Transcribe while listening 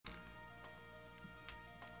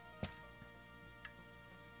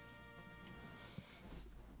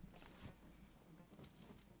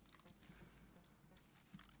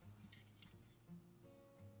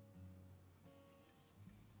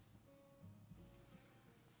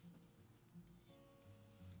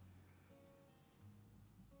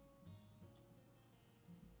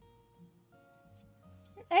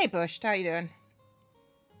Hey Bush, how you doing?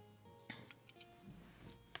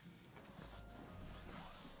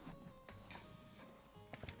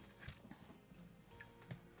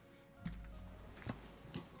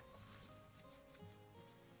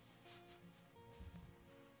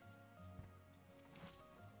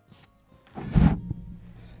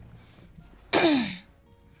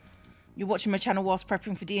 You're watching my channel whilst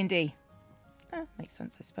prepping for D&D. Oh, makes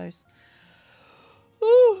sense, I suppose.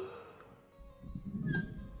 Ooh.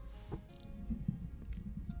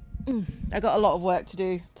 I got a lot of work to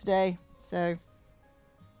do today, so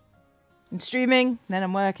I'm streaming, then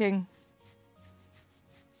I'm working,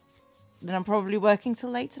 then I'm probably working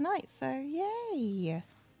till late tonight, so yay.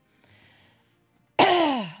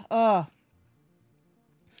 Oh,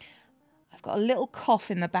 I've got a little cough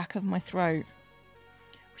in the back of my throat,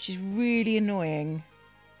 which is really annoying.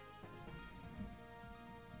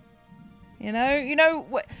 You know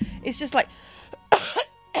what? It's just like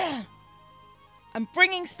I'm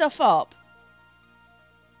bringing stuff up,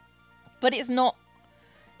 but it's not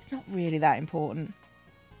really that important.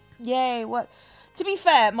 Yay, what? To be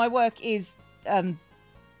fair, my work is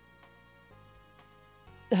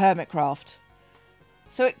Hermitcraft.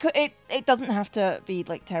 So it doesn't have to be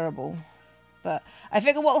like terrible. But I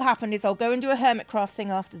figure what will happen is I'll go and do a Hermitcraft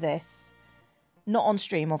thing after this. Not on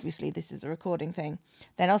stream, obviously. This is a recording thing.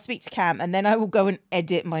 Then I'll speak to Cam, and then I will go and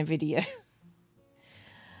edit my video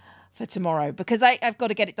for tomorrow, because I've got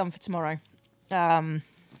to get it done for tomorrow. There's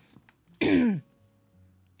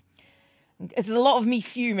a lot of me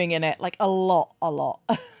fuming in it, like a lot.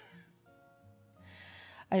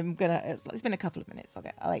 It's been a couple of minutes. I'll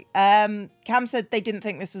get Cam said they didn't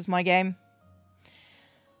think this was my game.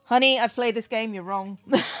 Honey, I've played this game. You're wrong.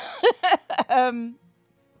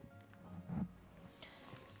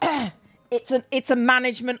 It's a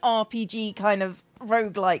management RPG kind of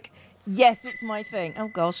roguelike. Yes, it's my thing. Oh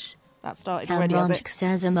gosh, that started already. Camronch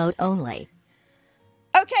says emote only.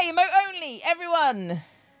 Okay, emote only, everyone.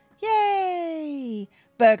 Yay!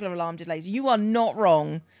 Burglar alarm delays. You are not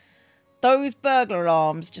wrong. Those burglar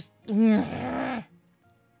alarms just...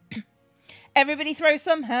 Everybody throw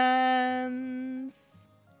some hands.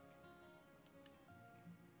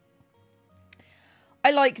 I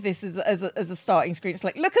like this as a starting screen. It's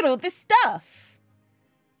like, look at all this stuff.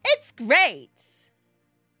 It's great.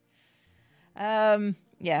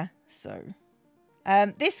 Yeah, so...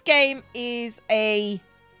 this game is a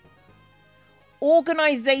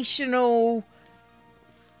organizational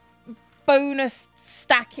bonus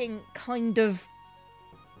stacking kind of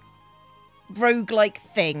roguelike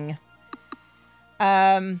thing.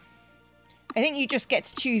 I think you just get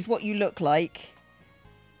to choose what you look like.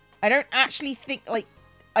 I don't actually think, like,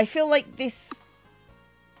 I feel like this,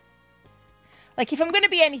 like, if I'm going to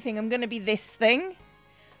be anything, I'm going to be this thing.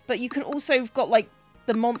 But you can also have got, like,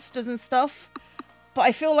 the monsters and stuff. But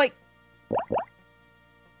I feel like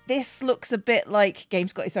this looks a bit like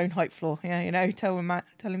game's got its own hype floor. Yeah, you know, tell him. Blah,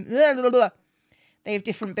 blah, blah. They have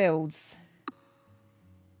different builds.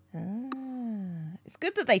 It's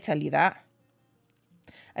good that they tell you that.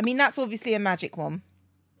 I mean, that's obviously a magic one.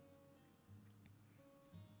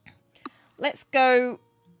 Let's go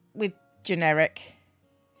with generic.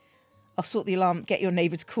 I'll sort the alarm. Get your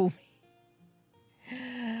neighbour to call me.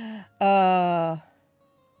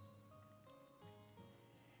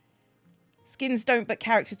 Skins don't, but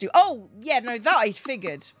characters do. Oh, yeah, no, that I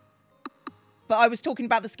figured. But I was talking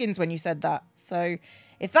about the skins when you said that. So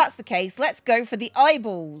if that's the case, let's go for the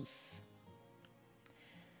eyeballs.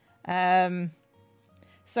 So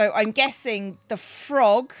I'm guessing the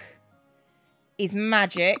frog is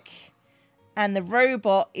magic and the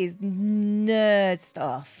robot is nerd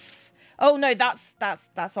stuff. Oh no, that's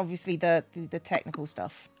obviously the technical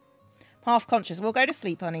stuff. Half conscious. We'll go to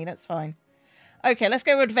sleep, honey. That's fine. Okay, let's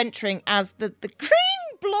go adventuring as the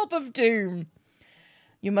green blob of doom.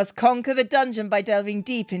 You must conquer the dungeon by delving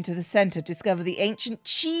deep into the center. Discover the ancient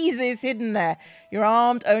cheeses hidden there. You're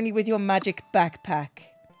armed only with your magic backpack.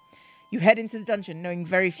 You head into the dungeon, knowing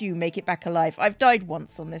very few make it back alive. I've died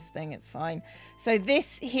once on this thing, it's fine. So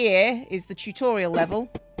this here is the tutorial level.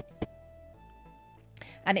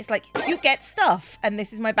 And it's like, you get stuff. And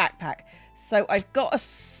this is my backpack. So I've got a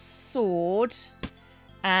sword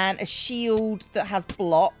and a shield that has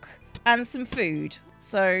block and some food.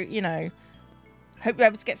 So, you know, hope you're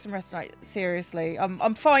able to get some rest tonight. Seriously,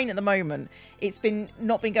 I'm fine at the moment. It's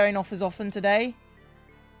not been going off as often today.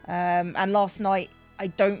 And last night, I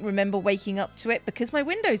don't remember waking up to it because my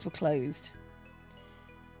windows were closed.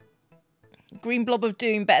 Green blob of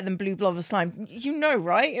doom better than blue blob of slime. You know,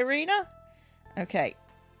 right, Irina? Okay.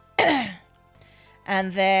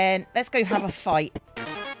 And then let's go have a fight.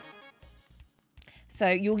 So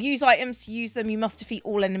you'll use items to use them. You must defeat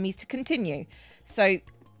all enemies to continue. So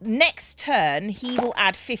next turn, he will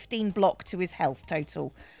add 15 block to his health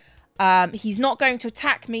total. He's not going to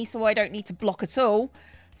attack me, so I don't need to block at all.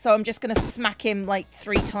 So I'm just going to smack him like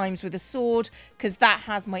 3 times with a sword, because that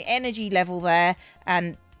has my energy level there.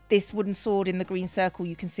 And this wooden sword in the green circle,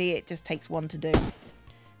 you can see it just takes 1 to do.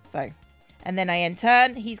 So, and then I end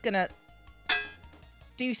turn. He's going to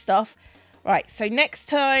do stuff. Right, so next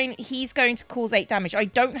turn, he's going to cause 8 damage. I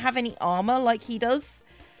don't have any armor like he does.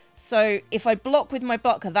 So if I block with my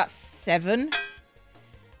blocker, that's 7.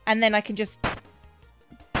 And then I can just...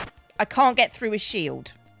 I can't get through his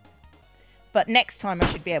shield. But next time I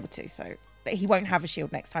should be able to. So, but he won't have a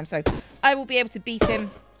shield next time. So I will be able to beat him.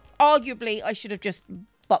 Arguably, I should have just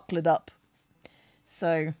buckled up.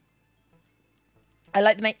 So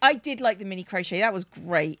I did like the mini crochet. That was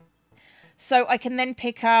great. So I can then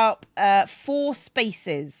pick up 4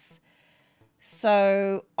 spaces.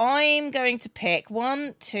 So I'm going to pick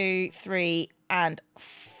 1, 2, 3, and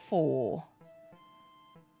 4.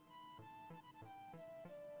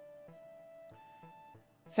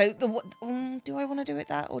 So do I want to do it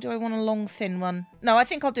that, or do I want a long thin one? No, I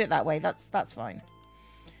think I'll do it that way. That's fine.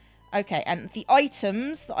 Okay, and the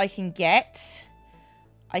items that I can get.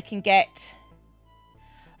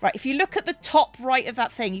 Right, if you look at the top right of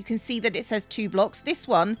that thing, you can see that it says 2 blocks. This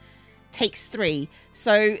one takes 3.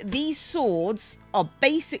 So these swords are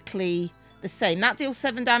basically the same. That deals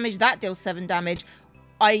 7 damage. That deals 7 damage.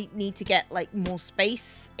 I need to get like more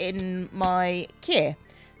space in my gear.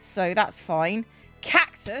 So that's fine.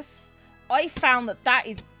 Cactus, I found that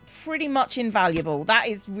is pretty much invaluable. That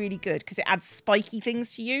is really good because it adds spiky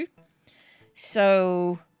things to you.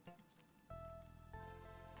 So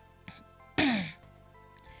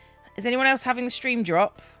is anyone else having the stream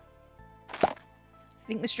drop? I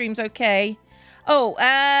think the stream's okay. Oh,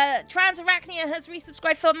 Transarachnia has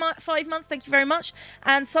resubscribed for 5 months. Thank you very much.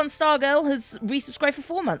 And Sunstar Girl has resubscribed for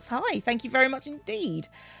 4 months. Hi, thank you very much indeed.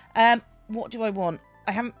 What do I want?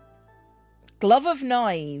 I haven't... Glove of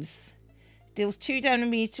Knives. Deals 2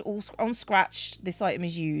 damage to all on scratch. This item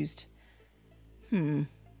is used.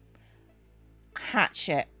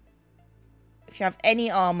 Hatchet. If you have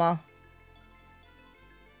any armor,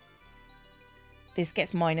 this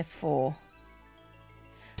gets -4.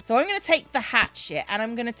 So I'm going to take the hatchet and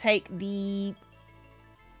I'm going to take the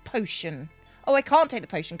potion. Oh, I can't take the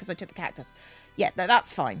potion because I took the cactus. Yeah, no,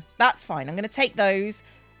 that's fine. That's fine. I'm going to take those.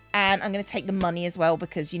 And I'm going to take the money as well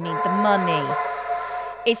because you need the money.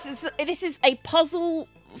 This is a puzzle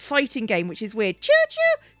fighting game, which is weird.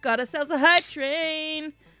 Choo-choo! Got ourselves a hype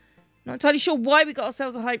train. Not entirely sure why we got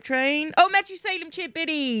ourselves a hype train. Oh, Metro Salem cheer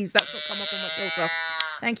biddies. That's what come up on my filter.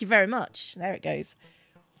 Thank you very much. There it goes.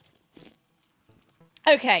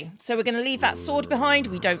 Okay, so we're going to leave that sword behind.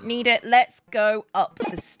 We don't need it. Let's go up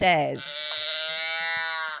the stairs.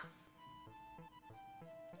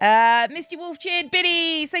 Misty Wolf cheered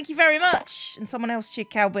biddies. Thank you very much. And someone else cheered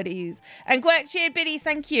cow biddies. And Quirk cheered biddies.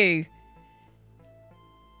 Thank you.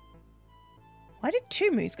 Why did 2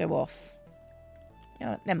 moods go off?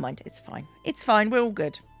 Oh, never mind. It's fine. It's fine. We're all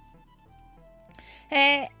good.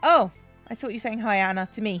 Oh, I thought you were saying hi, Anna,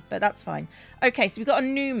 to me, but that's fine. Okay, so we've got a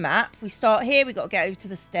new map. We start here. We've got to get over to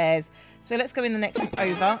the stairs. So let's go in the next one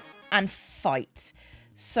over and fight.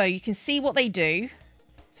 So you can see what they do.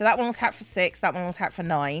 So that one will attack for 6. That one will attack for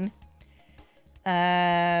 9.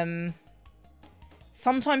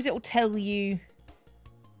 Sometimes it will tell you...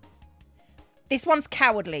 This one's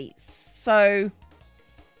cowardly. So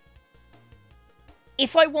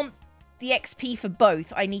if I want the XP for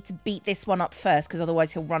both, I need to beat this one up first because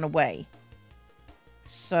otherwise he'll run away.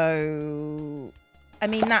 So, I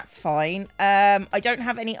mean, that's fine. I don't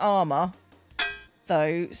have any armor,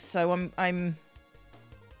 though, so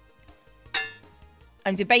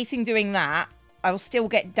I'm debating doing that. I will still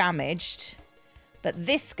get damaged. But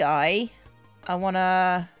this guy, I want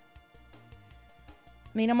to... I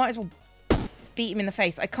mean, I might as well beat him in the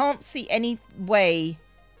face. I can't see any way...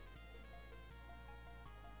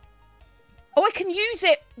 Oh, I can use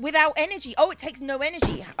it without energy. Oh, it takes no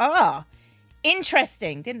energy. Ah,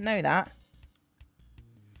 interesting. Didn't know that.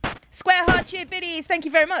 Square Heart Cheer Biddies, thank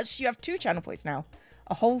you very much. You have 2 channel points now.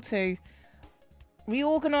 A whole 2.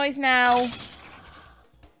 Reorganize now.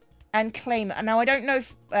 And claim it. Now, I don't know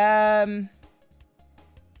if...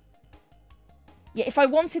 Yeah, if I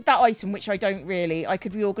wanted that item, which I don't really, I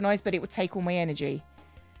could reorganize, but it would take all my energy.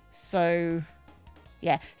 So,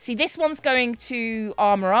 yeah. See, this one's going to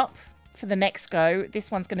armor up for the next go.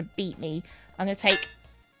 This one's going to beat me. I'm going to take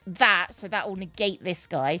that, so that will negate this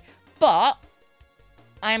guy. But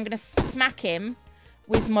I am going to smack him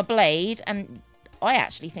with my blade, and I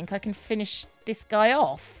actually think I can finish this guy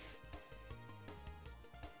off.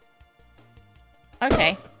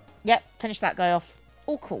 Okay. Yep, finish that guy off.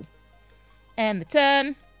 All cool. And the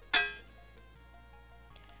turn.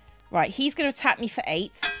 Right, he's going to attack me for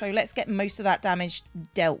 8. So let's get most of that damage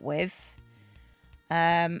dealt with.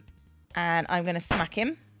 And I'm going to smack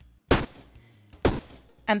him.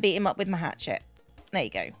 And beat him up with my hatchet. There you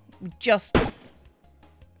go. Just...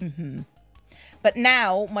 But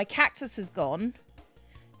now my cactus has gone.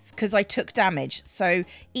 Because I took damage. So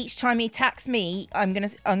each time he attacks me, I'm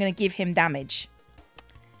gonna give him damage.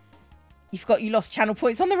 You lost channel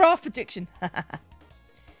points on the raft prediction.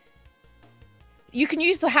 You can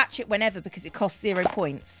use the hatchet whenever because it costs 0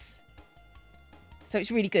 points. So it's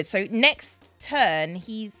really good. So next turn,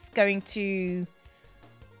 he's going to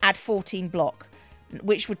add 14 block,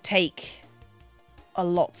 which would take a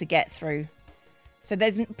lot to get through. So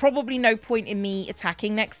there's probably no point in me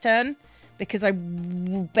attacking next turn because I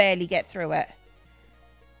will barely get through it.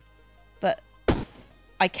 But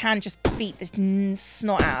I can just beat this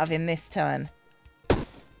snot out of him this turn.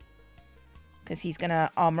 Because he's going to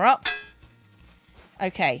armor up.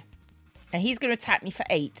 Okay. And he's going to attack me for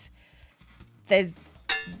 8. There's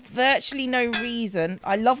virtually no reason.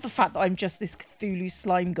 I love the fact that I'm just this Cthulhu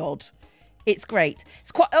slime god. It's great.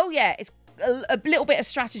 It's quite... Oh, yeah. It's a little bit of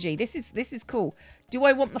strategy. This is cool. Do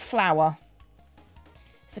I want the flower?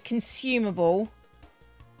 It's a consumable.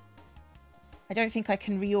 I don't think I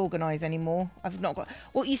can reorganize anymore. I've not got...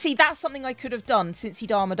 Well, you see, that's something I could have done since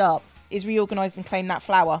he'd armored up, is reorganize and claim that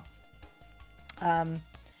flower.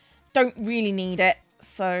 Don't really need it,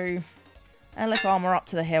 so... let's armor up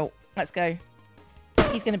to the hilt. Let's go.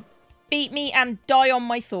 He's going to beat me and die on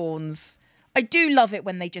my thorns. I do love it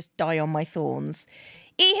when they just die on my thorns.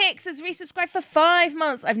 E Hicks has resubscribed for 5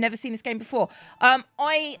 months. I've never seen this game before.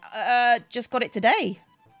 I just got it today.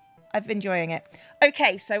 I've been enjoying it.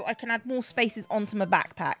 Okay, so I can add more spaces onto my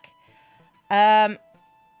backpack.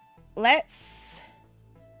 Let's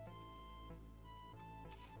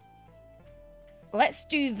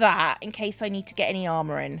do that in case I need to get any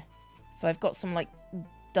armor in. So I've got some, like,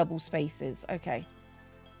 double spaces. Okay.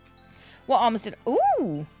 What armors did...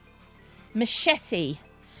 Ooh! Machete.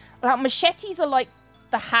 Now, machetes are like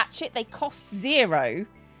the hatchet. They cost 0.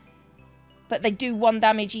 But they do 1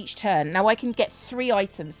 damage each turn. Now I can get 3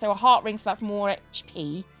 items. So a heart ring, so that's more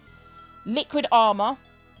HP. Liquid armor.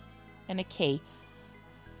 And a key.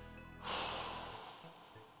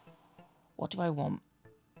 What do I want?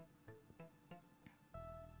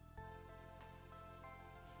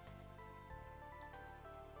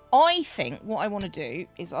 I think what I want to do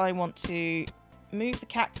is I want to move the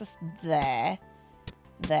cactus there.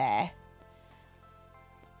 And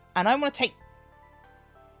I want to take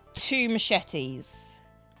 2 machetes.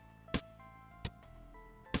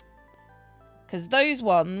 Because those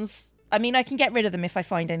ones... I mean, I can get rid of them if I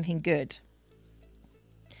find anything good.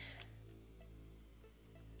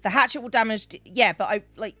 The hatchet will damage... Yeah, but I,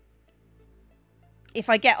 like... If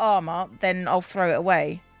I get armor, then I'll throw it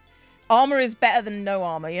away. Armor is better than no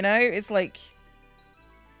armor, you know? It's like...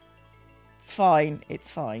 It's fine.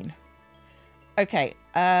 It's fine. Okay.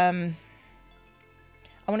 I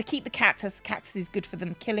want to keep the cactus. The cactus is good for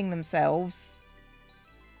them killing themselves.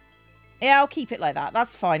 Yeah, I'll keep it like that.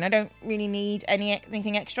 That's fine. I don't really need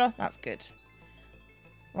anything extra. That's good.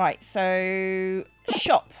 Right, so...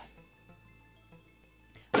 Shop.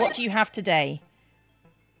 What do you have today?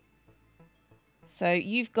 So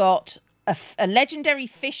you've got a legendary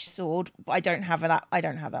fish sword, but I don't have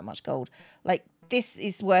that much gold. Like, this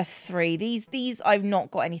is worth 3. These I've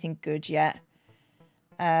not got anything good yet.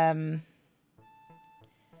 Lance.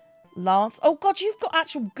 Oh god, you've got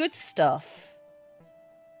actual good stuff.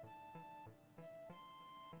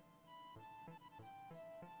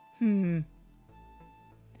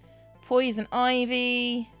 Poison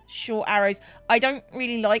ivy. Short arrows. I don't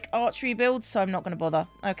really like archery builds, so I'm not going to bother.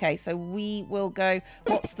 Okay, so we will go...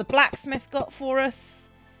 What's the blacksmith got for us?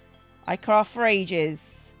 I craft for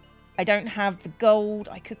ages. I don't have the gold.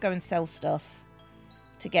 I could go and sell stuff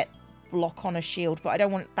to get block on a shield, but I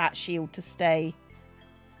don't want that shield to stay.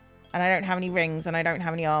 And I don't have any rings, and I don't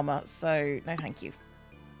have any armor, so no thank you.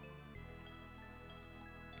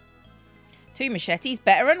 2 machetes,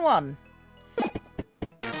 better than 1.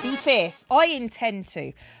 Be fierce. I intend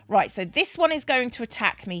to. Right, so this one is going to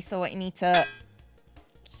attack me, so I need to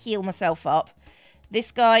heal myself up.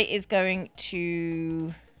 This guy is going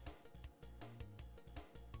to...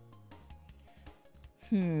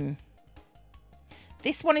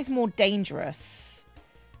 This one is more dangerous.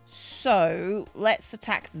 So, let's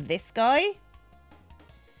attack this guy.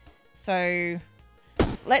 So,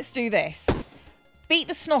 let's do this. beat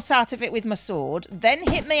the snot out of it with my sword, then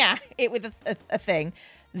hit it with a thing,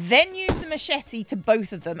 then use the machete to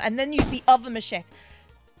both of them, and then use the other machete.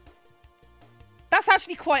 That's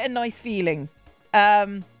actually quite a nice feeling.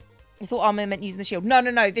 I thought armor meant using the shield. No,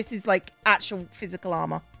 no, no. This is like actual physical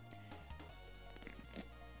armor.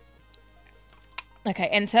 Okay,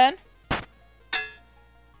 end turn.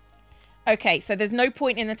 Okay, so there's no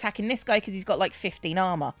point in attacking this guy because he's got like 15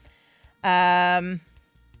 armor.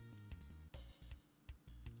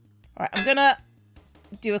 Alright, I'm going to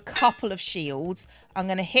do a couple of shields. I'm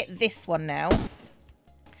going to hit this one now.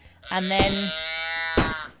 And then...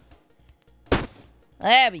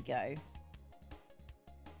 There we go.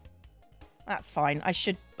 That's fine. I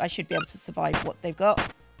should be able to survive what they've got.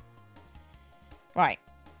 Right.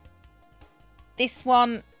 This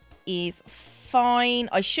one is fine.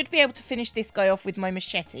 I should be able to finish this guy off with my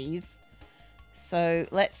machetes. So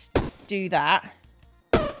let's do that.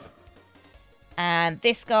 And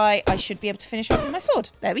this guy, I should be able to finish off with my sword.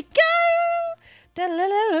 There we go!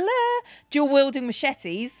 Da-la-la-la-la. Dual wielding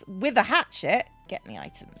machetes with a hatchet. Get me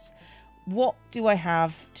items. What do I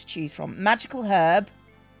have to choose from? Magical herb.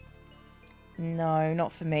 No,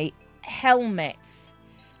 not for me. Helmets.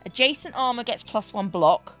 Adjacent armor gets +1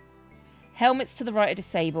 block. Helmets to the right are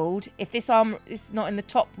disabled. If this armor is not in the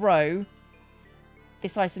top row,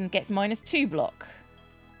 this item gets -2 block.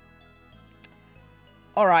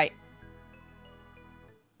 Alright.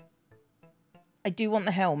 I do want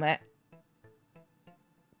the helmet.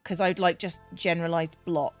 Because I'd like just generalized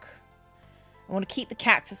block. I want to keep the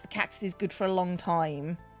cactus. The cactus is good for a long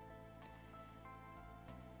time.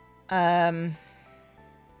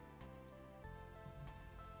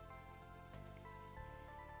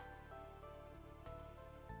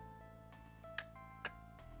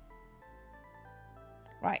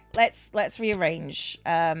 Right, let's rearrange.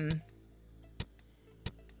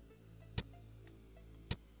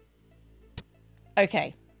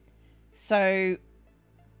 Okay, so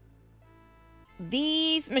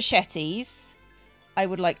these machetes I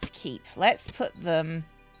would like to keep. Let's put them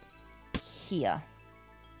here.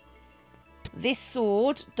 This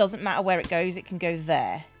sword doesn't matter where it goes; it can go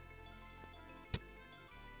there.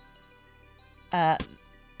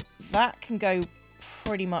 That can go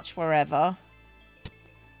pretty much wherever.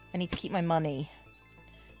 I need to keep my money.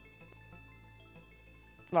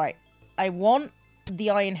 Right. I want the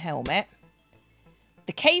iron helmet.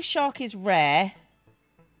 The cave shark is rare.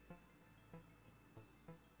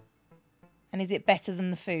 And is it better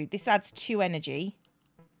than the food? This adds 2 energy.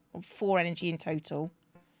 Or 4 energy in total.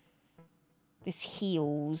 This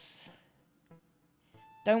heals.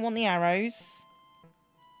 Don't want the arrows.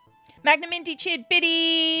 Magnum Indie cheered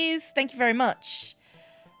biddies. Thank you very much.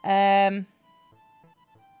 What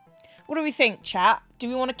do we think, chat? Do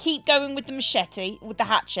we want to keep going with the machete, with the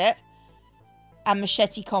hatchet, and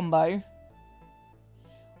machete combo?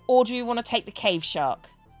 Or do we want to take the cave shark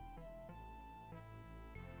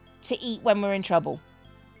to eat when we're in trouble?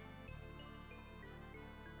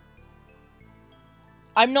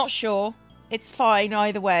 I'm not sure. It's fine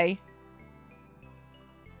either way.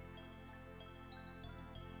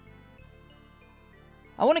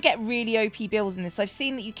 I want to get really OP builds in this. I've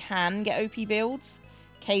seen that you can get OP builds.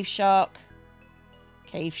 Cave shark.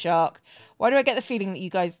 Cave shark. Why do I get the feeling that you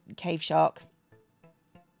guys... Cave shark.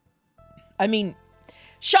 I mean...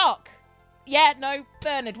 Shark! Yeah, no.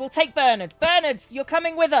 Bernard. We'll take Bernard. Bernard, you're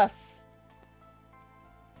coming with us.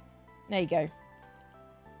 There you go.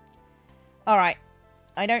 Alright.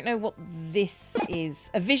 I don't know what this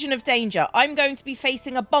is. A vision of danger. I'm going to be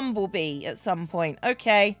facing a bumblebee at some point.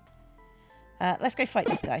 Okay. Let's go fight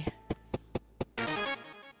this guy.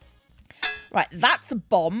 Right, that's a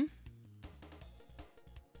bomb.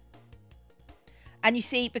 And you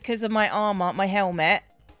see, because of my armor, my helmet,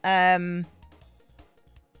 I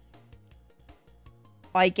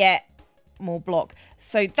get more block.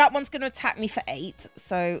 So that one's going to attack me for 8.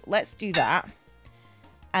 So let's do that.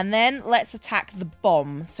 And then let's attack the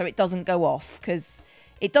bomb so it doesn't go off. Because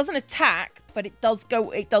it doesn't attack, but it does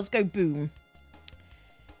go boom.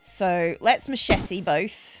 So let's machete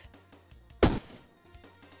both.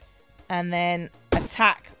 And then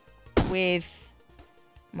attack with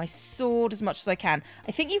my sword as much as I can.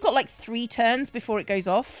 I think you've got like 3 turns before it goes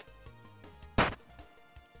off.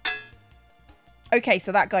 Okay,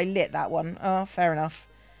 so that guy lit that one. Oh, fair enough.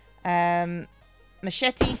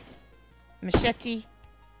 Machete. Machete.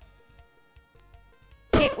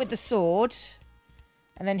 Hit with the sword.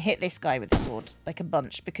 And then hit this guy with the sword. Like a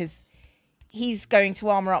bunch. Because he's going to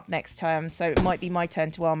armor up next time. So it might be my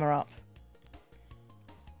turn to armor up.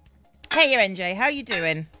 Hey, NJ. How you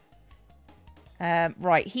doing?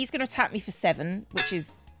 Right. He's going to attack me for 7. Which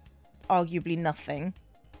is arguably nothing.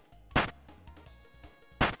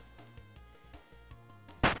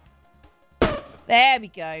 There we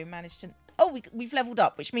go. Managed to... Oh, we've leveled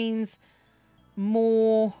up, which means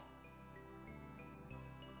more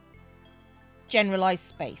generalized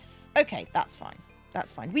space. Okay, that's fine.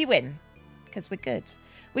 That's fine. We win because we're good.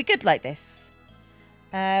 We're good like this.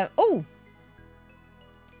 Oh.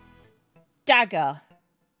 Dagger.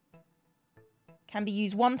 Can be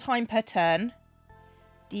used 1 time per turn.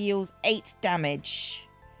 Deals 8 damage.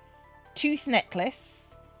 Tooth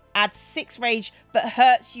necklace. Adds 6 rage, but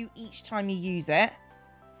hurts you each time you use it.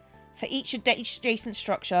 For each adjacent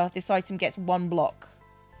structure, this item gets 1 block.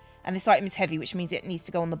 And this item is heavy, which means it needs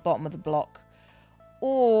to go on the bottom of the block.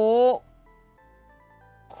 Or...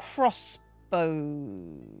 crossbows.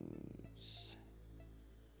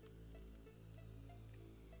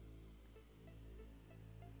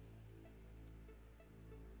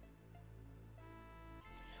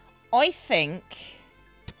 I think...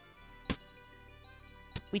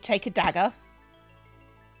 we take a dagger.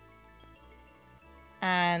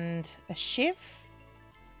 And a shiv.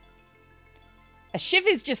 A shiv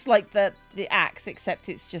is just like the axe, except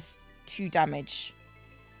it's just 2 damage.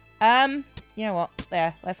 You know what?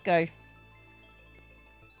 There, let's go.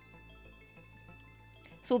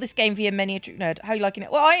 Saw this game via Many a True Nerd. How are you liking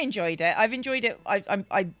it? Well, I enjoyed it. I've enjoyed it.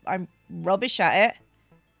 I'm rubbish at it.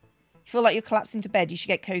 You feel like you're collapsing to bed. You should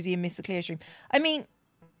get cozy and miss the clear stream. I mean,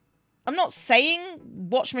 I'm not saying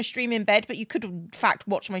watch my stream in bed, but you could, in fact,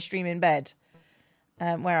 watch my stream in bed.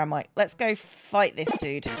 Where am I? Let's go fight this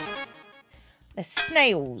dude. There's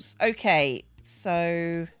snails. Okay,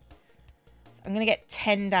 so I'm going to get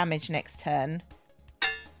 10 damage next turn.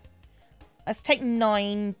 Let's take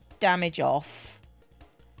 9 damage off.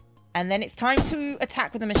 And then it's time to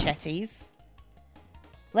attack with the machetes.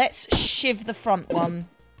 Let's shiv the front one.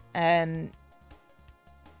 And...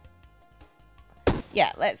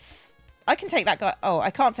 yeah, let's... I can take that guy... oh, I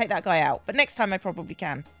can't take that guy out. But next time I probably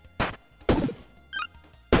can.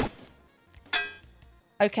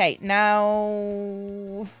 Okay,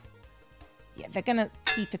 now... yeah, they're going to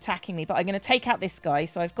keep attacking me. But I'm going to take out this guy.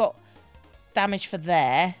 So I've got damage for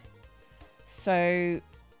there. So...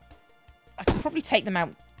 I can probably take them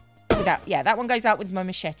out without... yeah, that one goes out with my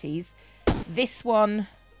machetes. This one...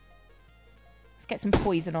 let's get some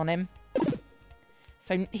poison on him.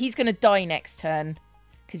 So he's going to die next turn.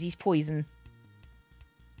 Because he's poison.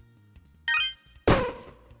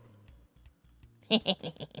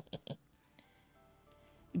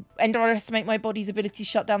 Underestimate my body's ability to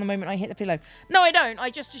shut down the moment I hit the pillow. No, I don't. I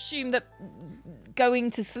just assume that going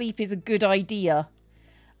to sleep is a good idea.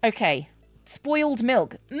 Okay. Spoiled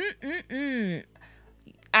milk.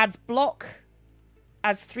 Adds block.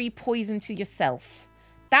 Adds 3 poison to yourself.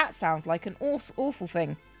 That sounds like an awful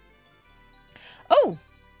thing. Oh!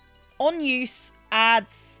 On use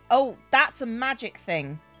adds... oh, that's a magic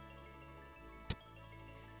thing.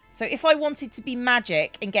 So if I wanted to be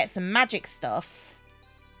magic and get some magic stuff...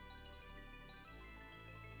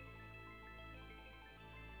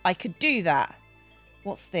 I could do that.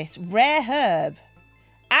 What's this? Rare herb.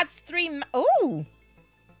 Adds 3... oh!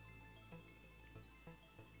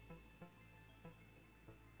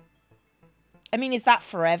 I mean, is that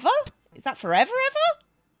forever? Is that forever ever?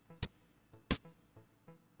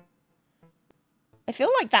 I feel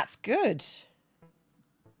like that's good.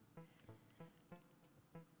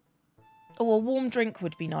 Oh, a warm drink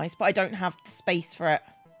would be nice, but I don't have the space for it.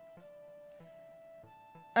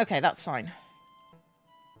 Okay, that's fine.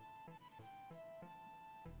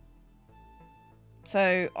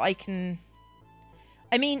 So I can...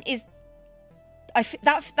 I mean, is...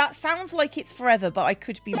 that sounds like it's forever, but I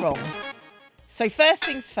could be wrong. So first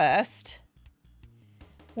things first.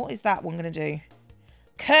 What is that one going to do?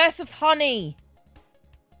 Curse of Honey.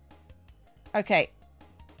 Okay.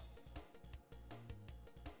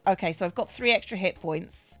 Okay, so I've got 3 extra hit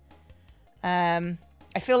points. I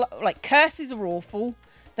feel like curses are awful.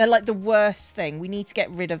 They're like the worst thing. We need to get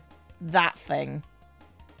rid of that thing.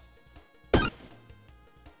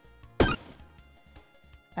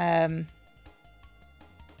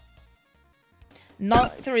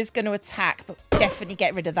 Neither is going to attack, but definitely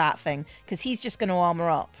get rid of that thing, because he's just going to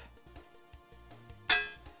armor up.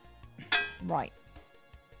 Right.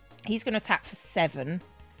 He's going to attack for 7.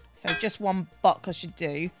 So just 1 buckler should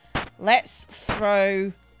do. Let's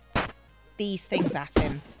throw these things at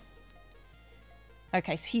him.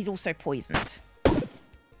 Okay, so he's also poisoned.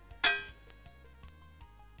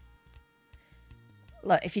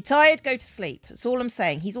 Look, if you're tired, go to sleep. That's all I'm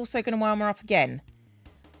saying. He's also going to armor up again.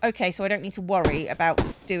 Okay, so I don't need to worry about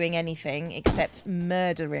doing anything except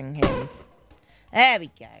murdering him. There we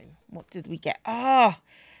go. What did we get? Ah,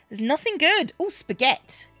 There's nothing good. Oh,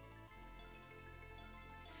 spaghetti.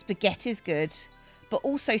 Spaghetti's good. But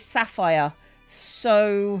also sapphire.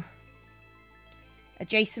 So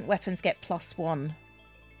adjacent weapons get +1.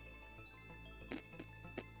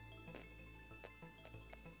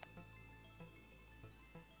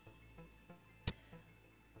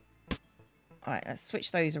 Alright, let's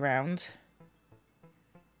switch those around.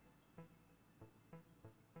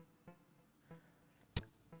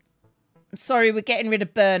 I'm sorry, we're getting rid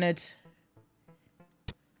of Bernard.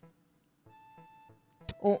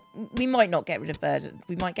 Or we might not get rid of Bernard.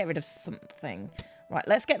 We might get rid of something. Right,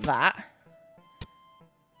 let's get that.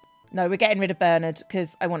 No, we're getting rid of Bernard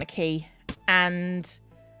because I want a key. And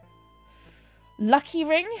Lucky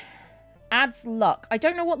Ring adds luck. I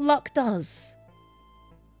don't know what luck does.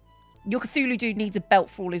 Your Cthulhu dude needs a belt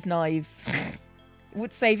for all his knives. It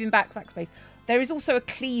would save him backspace. There is also a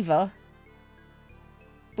cleaver,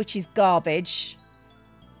 which is garbage.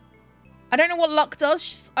 I don't know what luck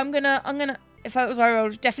does. I'm gonna. If I was I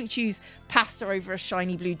would definitely choose pasta over a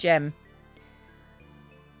shiny blue gem.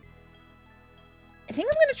 I think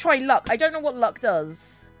I'm gonna try luck. I don't know what luck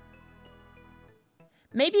does.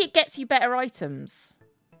 Maybe it gets you better items.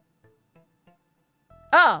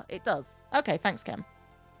 Ah, it does. Okay, thanks, Cam.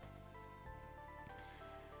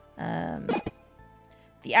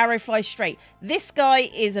 The arrow flies straight. This guy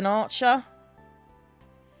is an archer.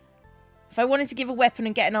 If I wanted to give a weapon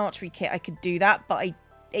and get an archery kit, I could do that, but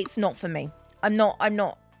it's not for me. I've not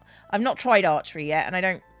tried archery yet, and I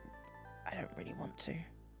don't really want to.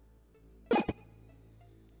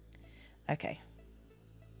 Okay.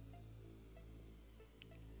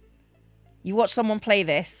 You watch someone play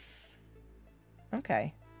this.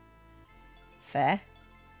 Okay. Fair.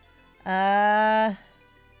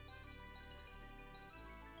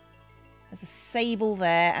 There's a sable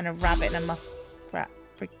there and a rabbit and a muskrat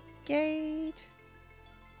brigade.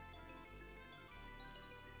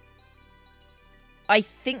 I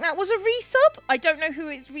think that was a resub. I don't know who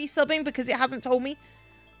it's resubbing because it hasn't told me.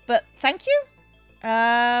 But thank you.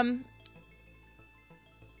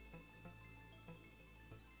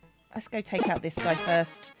 Let's go take out this guy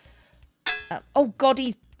first. Oh god,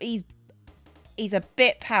 he's a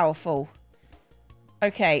bit powerful.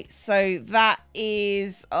 Okay, so that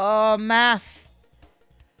is math.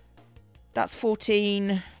 That's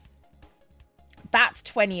 14. That's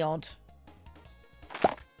 20 odd.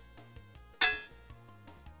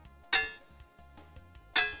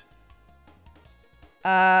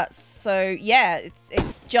 So yeah,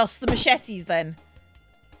 it's just the machetes then.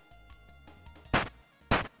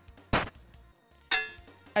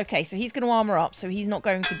 Okay, so he's going to armor up, so he's not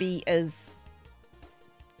going to be as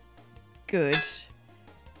good.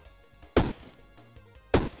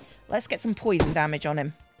 Let's get some poison damage on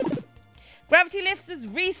him. Gravity Lifts has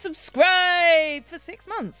resubscribed for 6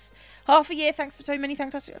 months. Half a year. Thanks for so many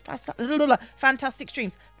fantastic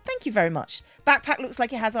streams. Thank you very much. Backpack looks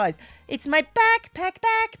like it has eyes. It's my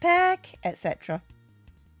backpack, etc.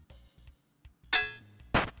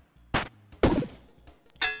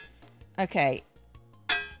 Okay.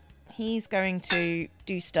 He's going to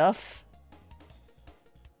do stuff.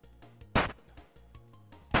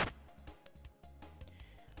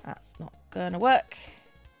 That's not gonna work.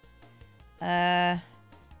 I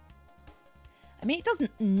mean, it does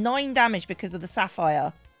 9 damage because of the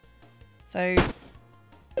sapphire. So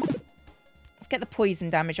let's get the poison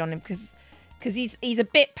damage on him because he's a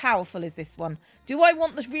bit powerful as this one. Do I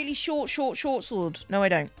want the really short sword? No, I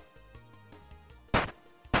don't.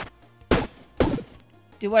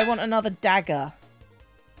 Do I want another dagger?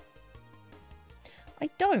 I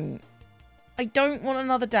don't. I don't want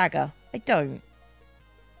another dagger. I don't.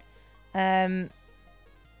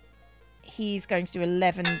 He's going to do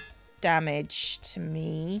 11 damage to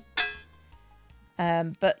me.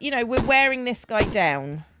 But, you know, we're wearing this guy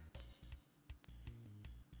down.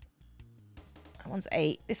 That one's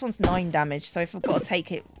 8. This one's 9 damage. So if I've got to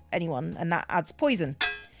take it, anyone, and that adds poison.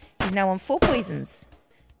 He's now on 4 poisons.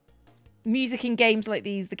 Music in games like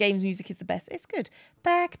these, the game's music is the best. It's good.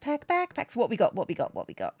 Backpack. So what we got?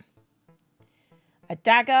 A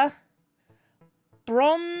dagger.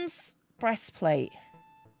 Bronze breastplate.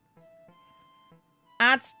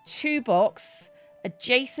 Adds 2 box.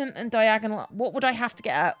 Adjacent and diagonal. What would I have to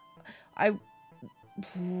get at?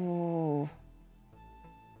 Ooh.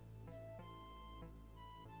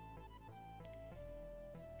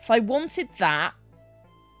 If I wanted that,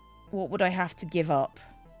 what would I have to give up?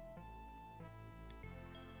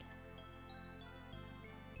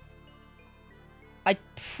 I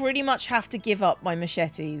pretty much have to give up my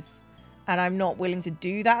machetes. And I'm not willing to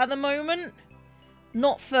do that at the moment.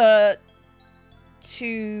 Not for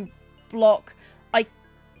 2 block.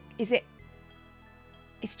 Is it...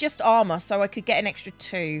 It's just armor, so I could get an extra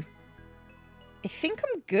 2. I think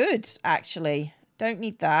I'm good, actually. Don't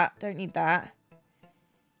need that. Don't need that.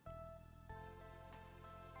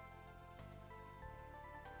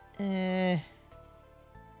 Don't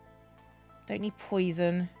need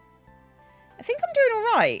poison. I think I'm doing all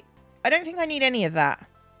right. I don't think I need any of that.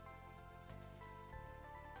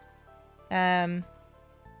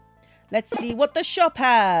 Let's see what the shop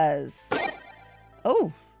has.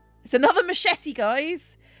 Oh, it's another machete,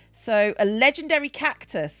 guys. So, a legendary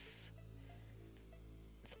cactus.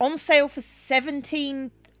 It's on sale for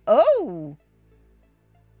 17... Oh!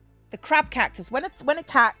 The crab cactus. When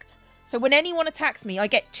attacked... So, when anyone attacks me, I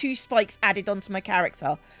get 2 spikes added onto my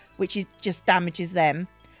character, which is just damages them.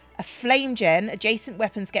 A flame gen. Adjacent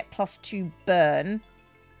weapons get +2 burn.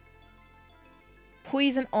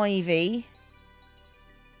 Poison ivy.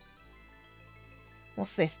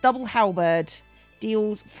 What's this? Double halberd.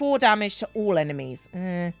 Deals 4 damage to all enemies.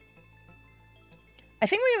 I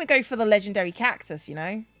think we're going to go for the legendary cactus, you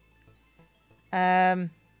know.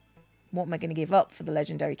 What am I going to give up for the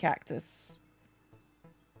legendary cactus?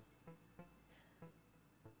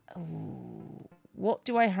 Ooh, what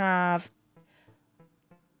do I have?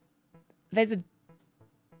 There's a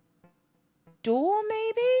door,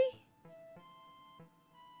 maybe?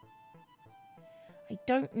 I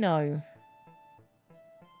don't know.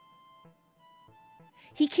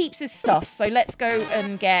 He keeps his stuff, so let's go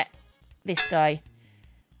and get this guy.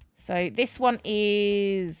 So this one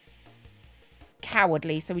is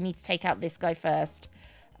cowardly, so we need to take out this guy first.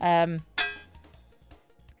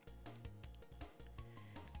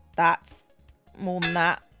 That's more than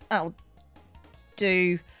that. That'll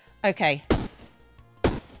do. Okay.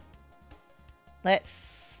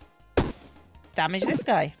 Let's damage this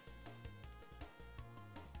guy.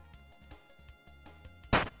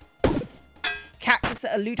 Cactus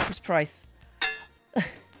at a ludicrous price.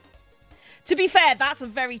 To be fair, that's a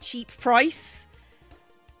very cheap price.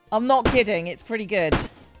 I'm not kidding. It's pretty good.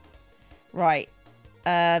 Right.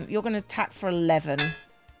 You're going to attack for 11.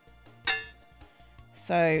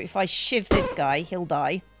 So if I shiv this guy, he'll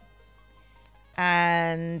die.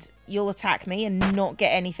 And you'll attack me and not get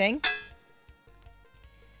anything.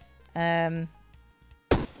 And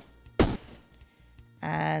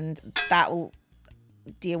that will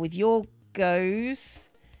deal with your goes.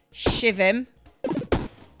 Shiv him.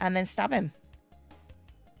 And then stab him.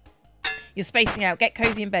 You're spacing out. Get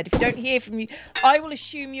cozy in bed. If you don't hear from you, I will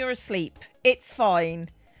assume you're asleep. It's fine.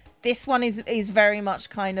 This one is very much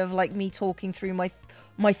kind of like me talking through my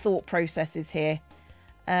thought processes here.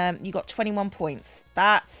 You got 21 points.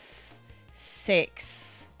 That's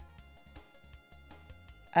 6.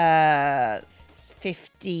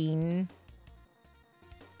 15.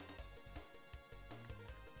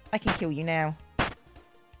 I can kill you now.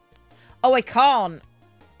 Oh, I can't.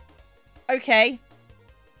 Okay.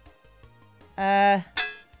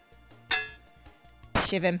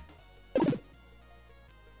 Shiv him.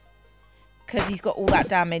 Because he's got all that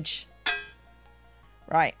damage.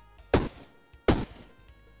 Right.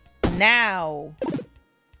 Now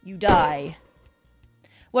you die.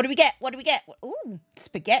 What do we get? What do we get? Ooh,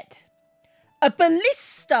 spaghetti. A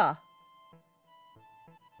ballista.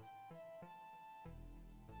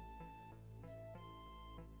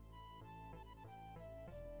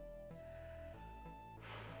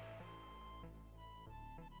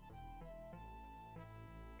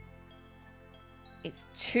 It's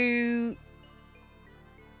 2...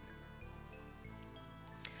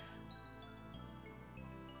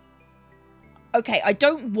 Okay, I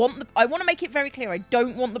don't want the... I want to make it very clear. I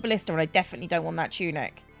don't want the ballista, and I definitely don't want that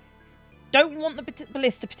tunic. Don't want the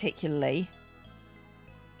ballista particularly.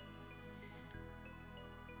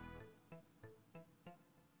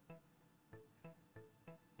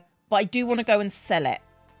 But I do want to go and sell it.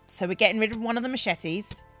 So we're getting rid of one of the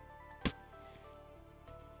machetes.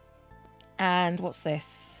 And what's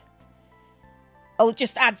this? Oh, it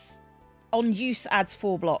just adds... On use adds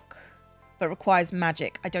 4 block. But requires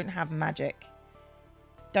magic. I don't have magic.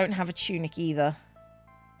 Don't have a tunic either.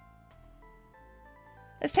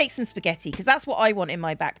 Let's take some spaghetti, because that's what I want in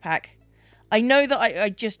my backpack. I know that I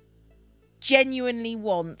just genuinely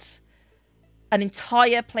want an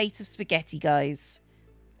entire plate of spaghetti, guys.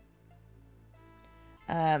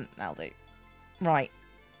 That'll do. Right.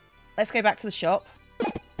 Let's go back to the shop.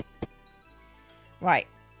 Right.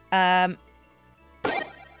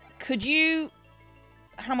 Could you...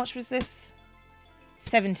 How much was this?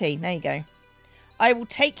 17. There you go. I will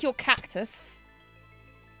take your cactus.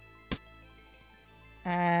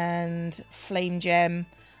 And flame gem.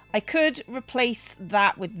 I could replace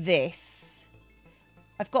that with this.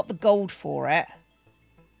 I've got the gold for it.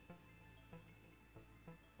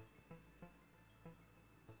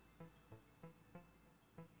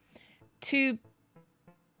 2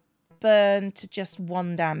 burn to just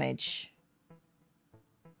 1 damage.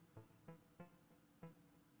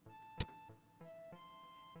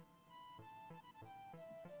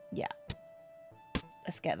 Yeah.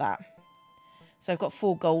 Let's get that. So I've got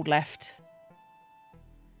 4 gold left.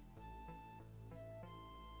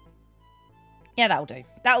 Yeah, that'll do.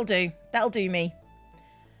 That'll do. That'll do me.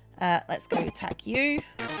 Let's go attack you.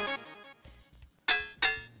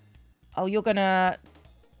 Oh, you're going to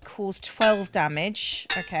cause 12 damage.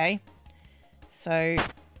 Okay. So,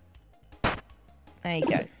 there you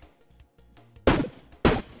go.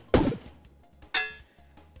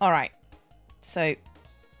 Alright. So,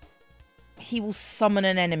 he will summon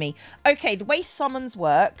an enemy. Okay, the way summons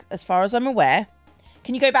work, as far as I'm aware...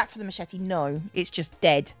 Can you go back for the machete? No, it's just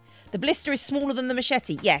dead. The blister is smaller than the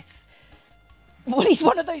machete. Yes. Well, he's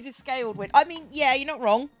one of those is scaled with. I mean, yeah, you're not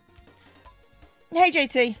wrong. Hey,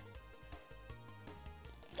 JT.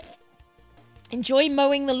 Enjoy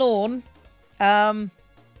mowing the lawn. Hope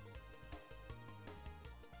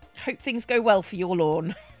things go well for your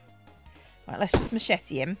lawn. Right, let's just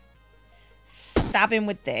machete him. Stab him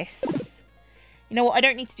with this. You know what? I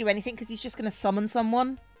don't need to do anything because he's just going to summon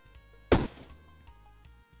someone.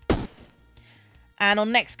 And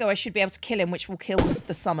on next go, I should be able to kill him, which will kill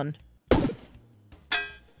the summon.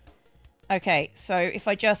 Okay, so if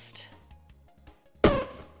I just...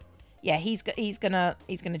 Yeah, he's gonna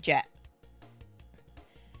jet.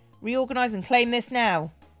 Reorganize and claim this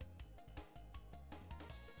now.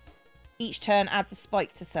 Each turn adds a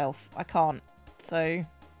spike to self. I can't. So...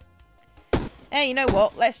 Hey, you know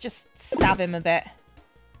what? Let's just stab him a bit.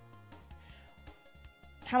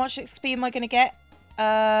 How much XP am I going to get?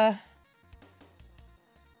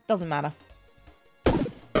 Doesn't matter.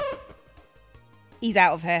 He's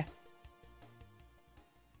out of here.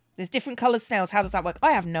 There's different coloured snails. How does that work?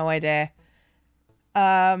 I have no idea.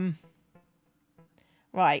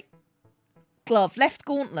 Right. Glove. Left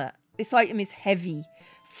gauntlet. This item is heavy.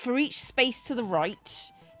 For each space to the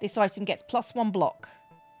right, this item gets +1 block.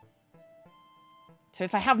 So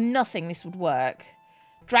if I have nothing, this would work.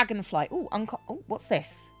 Dragonfly. Oh, what's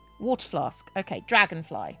this? Water flask. Okay,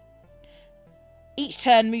 dragonfly. Each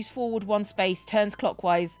turn moves forward 1 space, turns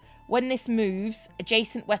clockwise. When this moves,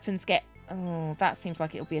 adjacent weapons get... Oh, that seems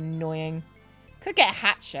like it'll be annoying. Could get a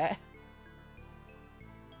hatchet.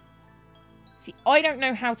 See, I don't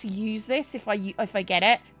know how to use this if I get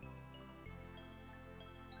it.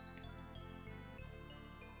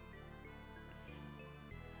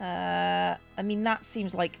 I mean, that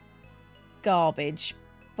seems like garbage,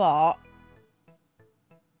 but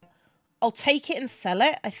I'll take it and sell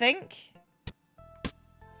it, I think.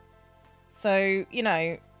 So, you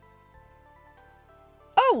know...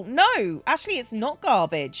 Oh, no! Actually, it's not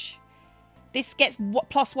garbage. This gets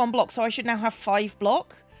 +1 block, so I should now have 5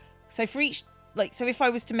 block. So for each... Like, so if I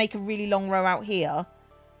was to make a really long row out here,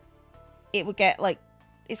 it would get, like...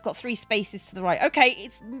 It's got 3 spaces to the right. Okay,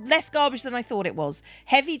 it's less garbage than I thought it was.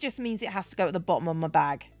 Heavy just means it has to go at the bottom of my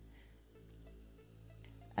bag.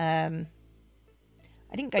 I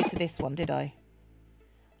didn't go to this one, did I?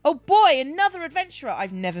 Oh boy, another adventurer.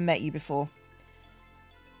 I've never met you before.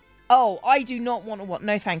 Oh, I do not want a wand.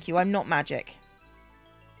 No, thank you. I'm not magic.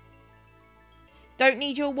 Don't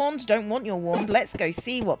need your wand. Don't want your wand. Let's go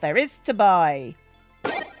see what there is to buy.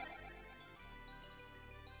 It's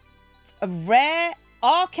a rare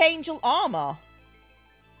Archangel armor.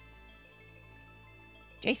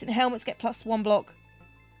 Adjacent helmets get +1 block.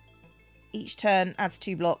 Each turn adds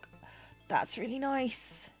 2 block. That's really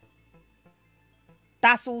nice.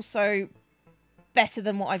 That's also better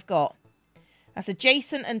than what I've got. That's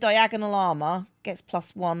adjacent and diagonal armor gets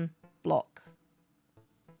 +1 block.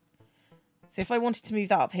 So if I wanted to move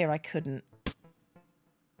that up here, I couldn't.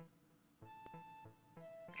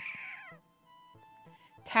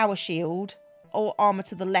 Tower shield. Or armor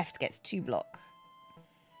to the left gets 2 block.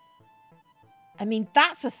 I mean,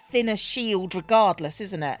 that's a thinner shield regardless,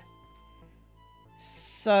 isn't it?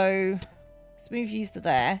 So, let's move you to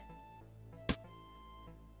there.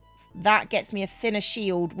 That gets me a thinner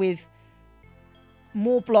shield with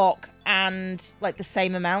more block and, like, the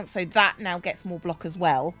same amount. So that now gets more block as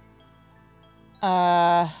well.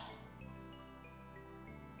 I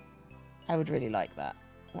would really like that.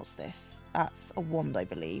 What's this? That's a wand, I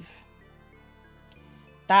believe.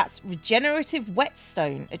 That's regenerative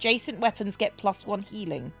whetstone. Adjacent weapons get +1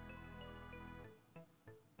 healing.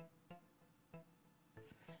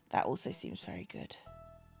 That also seems very good.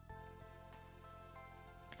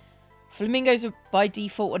 Flamingos are by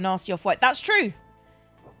default a nasty off-white. That's true.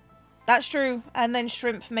 That's true. And then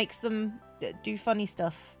shrimp makes them do funny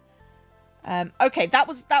stuff. Okay, that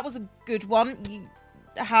was a good one.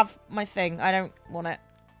 have my thing. I don't want it.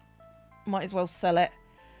 Might as well sell it.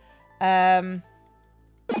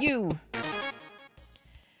 You.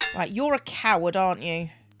 Right, you're a coward, aren't you?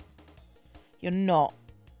 You're not.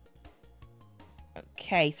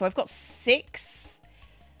 Okay, so I've got 6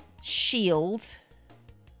 shield.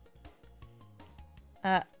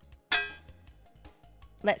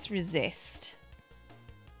 Let's resist.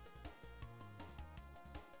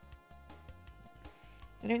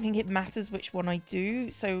 I don't think it matters which one I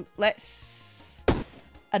do, so let's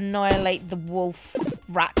annihilate the wolf,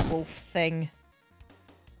 rat wolf thing.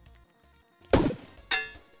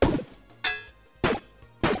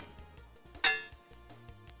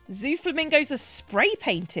 Zoo flamingos are spray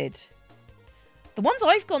painted. The ones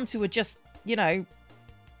I've gone to are just, you know,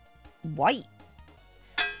 white.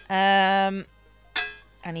 I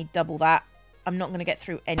need double that. I'm not going to get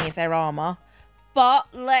through any of their armor. But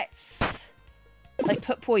let's, like,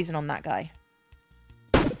 put poison on that guy.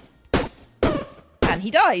 And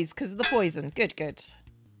he dies because of the poison. Good, good.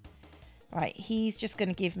 Right, he's just going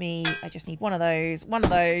to give me... I just need one of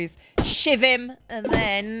those, shiv him, and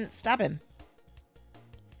then stab him.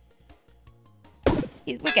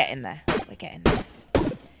 We're getting there. We're getting there.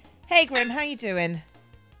 Hey, Grim, how you doing?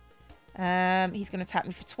 He's going to attack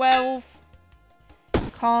me for 12.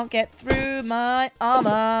 Can't get through my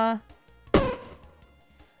armor.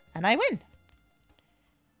 And I win.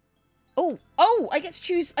 Oh, oh, I get to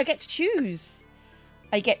choose. I get to choose.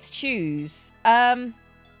 I get to choose. Let's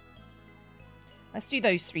do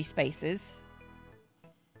those 3 spaces.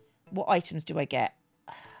 What items do I get?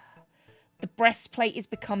 The breastplate is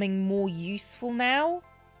becoming more useful now.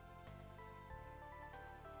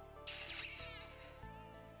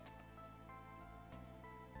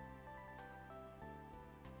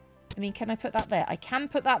 I mean, can I put that there? I can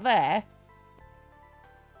put that there.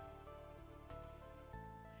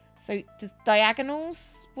 So, does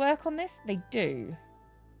diagonals work on this? They do.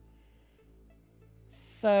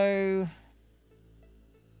 So,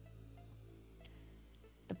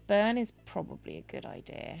 the burn is probably a good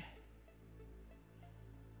idea.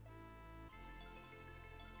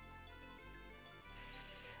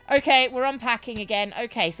 Okay, we're unpacking again.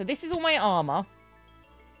 Okay, so this is all my armor.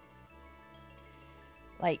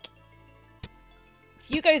 Like,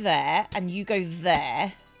 if you go there and you go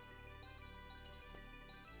there,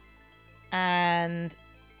 and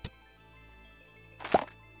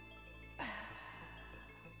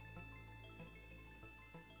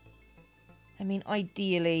I mean,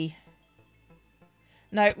 ideally,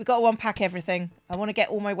 no, we've got to unpack everything. I want to get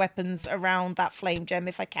all my weapons around that flame gem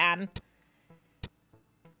if I can.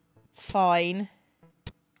 It's fine.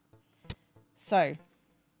 So.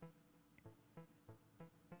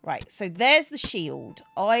 Right, so there's the shield.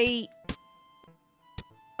 I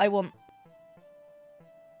want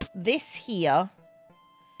this here.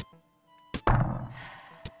 If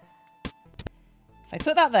I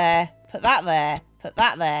put that there, put that there, put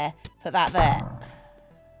that there, put that there.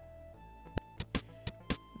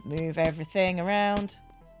 Move everything around.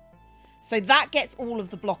 So that gets all of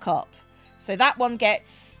the block up. So that one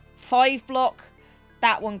gets 5 block.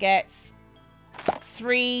 That one gets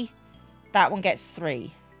 3. That one gets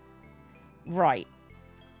 3. Right.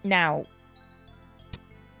 Now,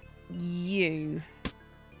 you.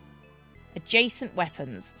 Adjacent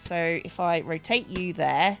weapons. So if I rotate you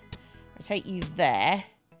there, rotate you there.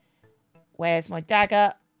 Where's my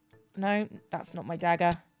dagger? No, that's not my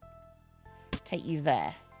dagger. Take you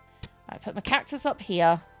there. I put my cactus up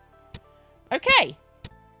here. Okay.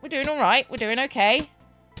 We're doing all right. We're doing okay.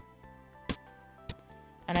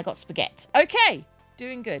 And I got spaghetti. Okay.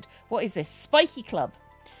 Doing good. What is this? Spiky club.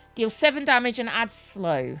 Deals 7 damage and adds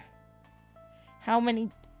slow. How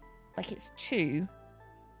many? Like it's 2.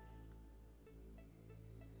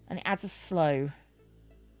 And it adds a slow.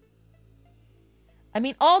 I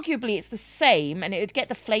mean, arguably it's the same and it would get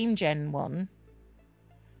the flame gen one.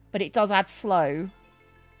 But it does add slow.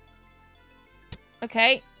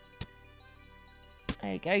 Okay.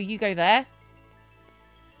 There you go. You go there.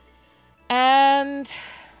 And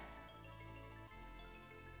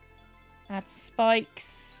add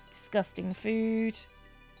spikes. Disgusting food.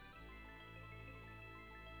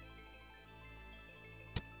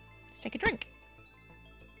 Let's take a drink.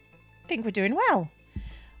 I think we're doing well.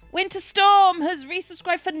 Winter Storm has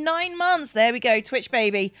resubscribed for 9 months. There we go. Twitch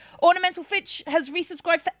baby. Ornamental Fitch has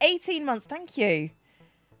resubscribed for 18 months. Thank you.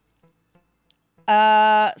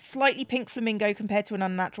 Slightly pink flamingo compared to an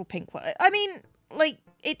unnatural pink one. I mean, like,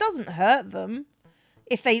 it doesn't hurt them.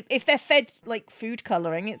 If they're fed, like, food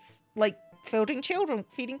colouring, it's like feeding children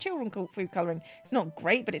food colouring. It's not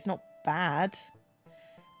great, but it's not bad.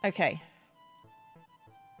 Okay.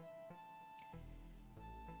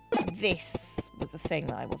 This was a thing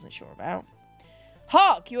that I wasn't sure about.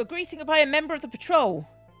 Hark! You are greeted by a member of the patrol.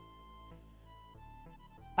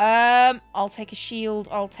 I'll take a shield.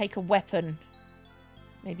 I'll take a weapon.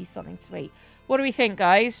 Maybe something to eat. What do we think,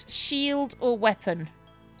 guys? Shield or weapon?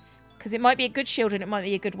 Because it might be a good shield and it might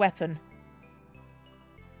be a good weapon.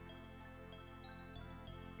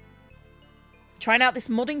 Trying out this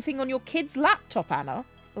modding thing on your kid's laptop, Anna.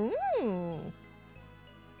 Ooh.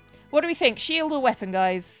 What do we think? Shield or weapon,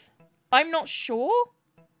 guys? I'm not sure.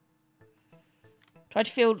 Try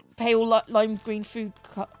to feel pale lime green food.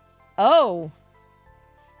 Oh.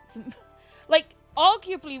 Like,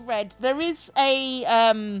 arguably red. There is a,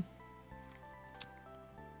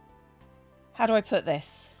 how do I put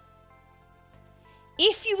this?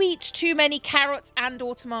 If you eat too many carrots and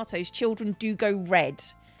or tomatoes, children do go red.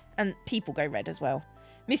 And people go red as well.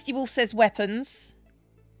 Misty Wolf says weapons.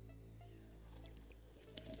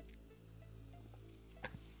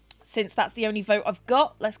 Since that's the only vote I've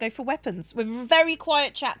got, let's go for weapons. We're a very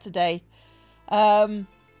quiet chat today.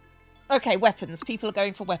 Okay, weapons. People are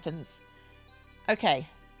going for weapons. Okay.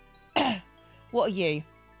 What are you?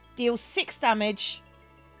 Deals 6 damage.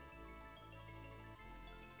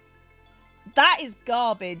 That is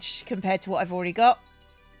garbage compared to what I've already got.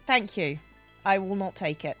 Thank you. I will not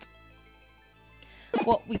take it.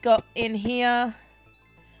 What we got in here?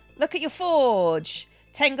 Look at your forge.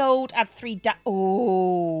 10 gold, add 3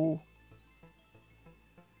 oh.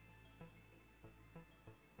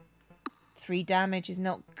 3 damage is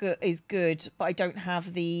not good, is good, but I don't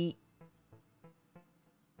have the...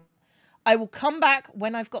 I will come back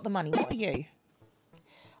when I've got the money. What are you?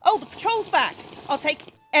 Oh, the patrol's back. I'll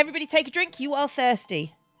take... Everybody take a drink. You are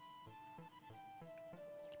thirsty.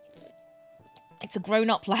 It's a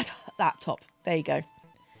grown-up laptop. There you go.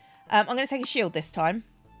 I'm going to take a shield this time.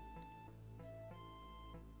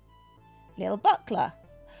 Little buckler.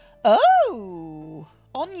 Oh!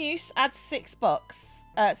 On use, add 6 bucks.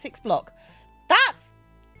 6 block. That's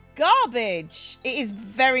garbage. It is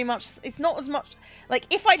very much... It's not as much... Like,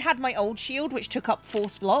 if I'd had my old shield, which took up 4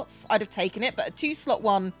 slots, I'd have taken it. But a 2-slot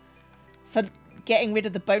one for getting rid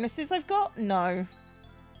of the bonuses I've got? No.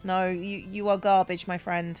 No, you are garbage, my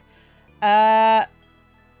friend. Let's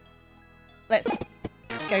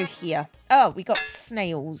go here. Oh, we got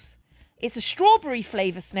snails. It's a strawberry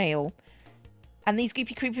flavour snail. And these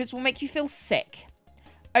goopy creepers will make you feel sick.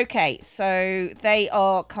 Okay, so they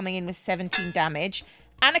are coming in with 17 damage.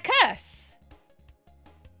 And a curse.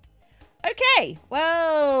 Okay,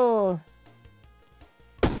 well...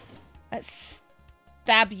 Let's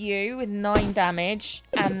stab you with 9 damage.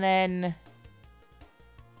 And then...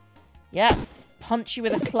 Yeah, punch you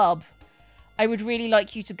with a club. I would really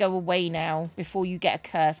like you to go away now before you get a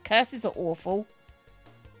curse. Curses are awful.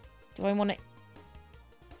 Do I want it?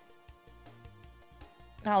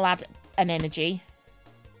 I'll add an energy.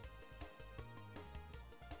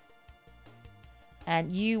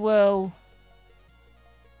 And you will...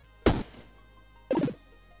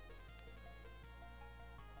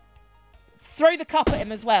 throw the cup at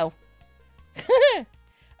him as well.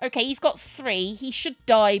 Okay, he's got 3. He should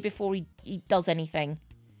die before he does anything.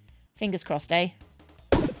 Fingers crossed, eh?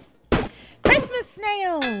 Christmas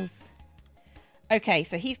snails! Okay,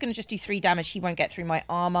 so he's going to just do 3 damage. He won't get through my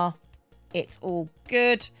armor. It's all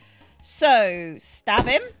good. So, stab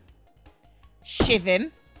him. Shiv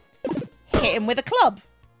him. Hit him with a club.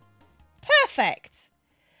 Perfect.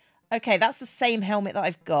 Okay, that's the same helmet that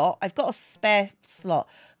I've got. I've got a spare slot.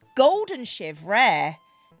 Golden Shiv, rare.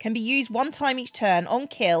 Can be used 1 time each turn. On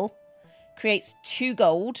kill. Creates 2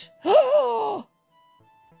 gold.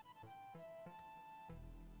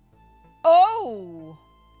 Oh!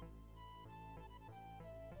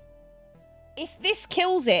 If this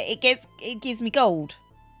kills it, it gives me gold.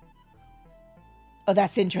 Oh,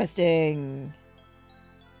 that's interesting.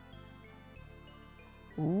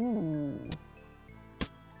 Ooh.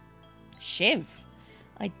 Shiv.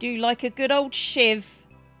 I do like a good old Shiv.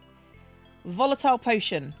 Volatile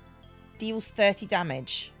potion. Deals 30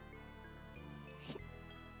 damage.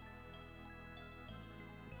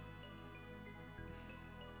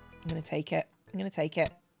 I'm going to take it. I'm going to take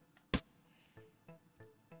it.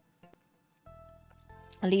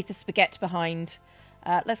 I'll leave the spaghetti behind.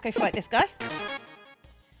 Let's go fight this guy.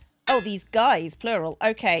 Oh, these guys, plural.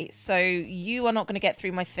 Okay, so you are not going to get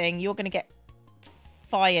through my thing. You're going to get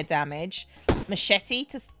fire damage. Machete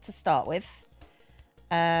to start with.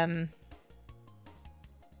 I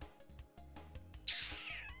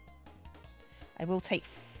will take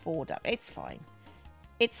 4 damage. It's fine.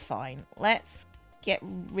 It's fine. Let's get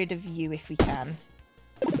rid of you if we can.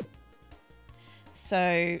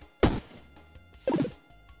 So,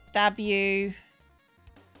 stab you.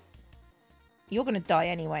 You're going to die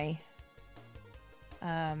anyway.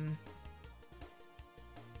 Let's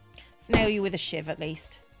nail you with a shiv at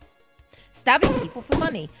least. Stabbing people for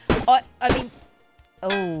money. I mean...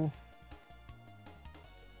 Oh.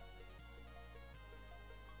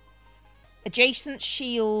 Adjacent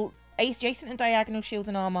shield... Adjacent and diagonal shields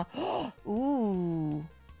and armor. Ooh.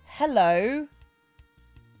 Hello.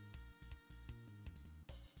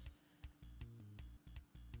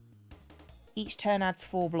 Each turn adds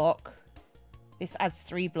 4 block. This adds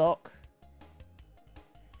 3 block.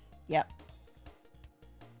 Yep.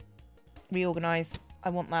 Reorganize. I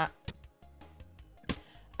want that.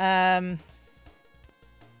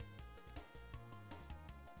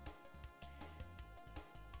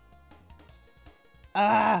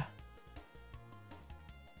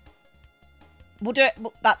 We'll do it.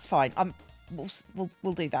 That's fine.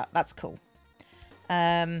 We'll do that. That's cool.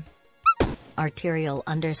 Arterial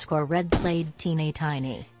 _ red played teeny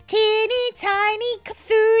tiny. Teeny tiny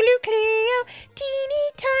Cthulhu Cleo.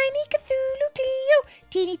 Teeny tiny Cthulhu Cleo.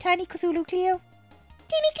 Teeny tiny Cthulhu Cleo.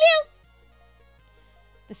 Teeny Cleo.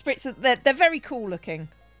 The spirits are they're very cool looking.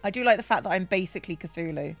 I do like the fact that I'm basically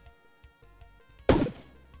Cthulhu.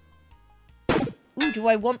 Ooh, do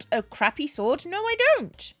I want a crappy sword? No, I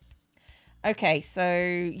don't. Okay, so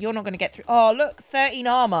you're not going to get through. Oh, look, 13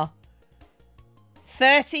 armor.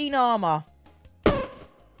 13 armor.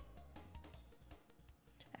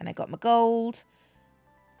 And I got my gold.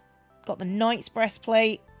 Got the knight's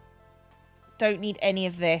breastplate. Don't need any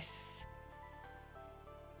of this.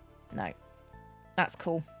 No. That's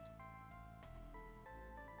cool.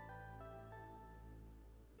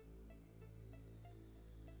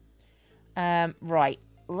 Right.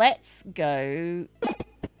 Let's go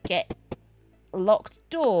get locked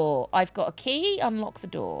door. I've got a key. Unlock the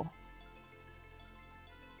door.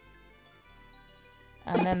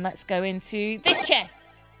 And then let's go into this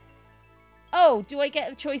chest. Oh, do I get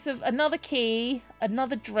the choice of another key,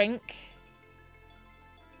 another drink?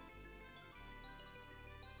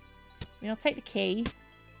 I mean, I'll take the key.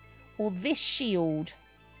 Or this shield.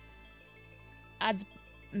 Adds...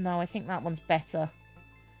 No, I think that one's better.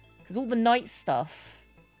 Because all the night stuff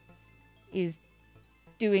is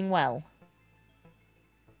doing well.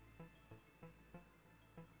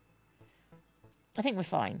 I think we're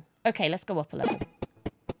fine. Okay, let's go up a level.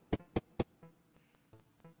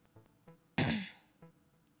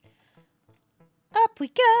 Up we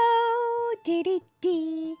go. Dee dee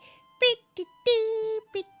dee. Beep dee dee.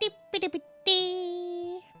 Beep dee dee dee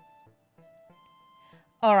dee.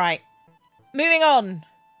 All right. Moving on.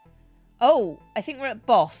 Oh, I think we're at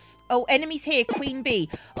boss. Oh, enemies here, Queen Bee.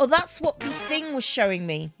 Oh, that's what the thing was showing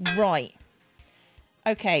me. Right.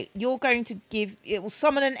 Okay, you're going to give... It will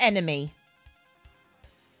summon an enemy.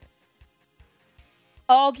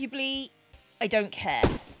 Arguably, I don't care.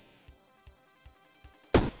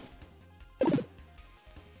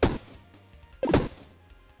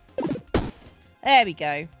 There we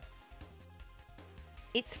go.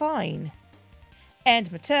 It's fine.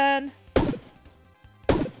 End my turn.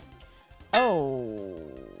 Oh,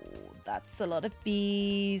 that's a lot of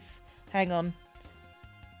bees. Hang on.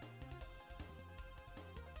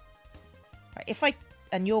 Right, if I...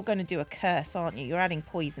 And you're going to do a curse, aren't you? You're adding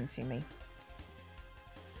poison to me.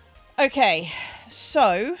 Okay,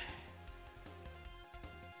 so...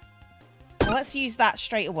 Well, let's use that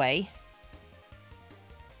straight away.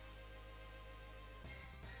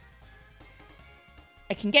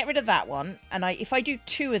 I can get rid of that one. And if I do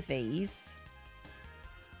 2 of these...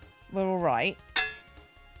 We're all right.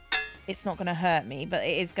 It's not going to hurt me, but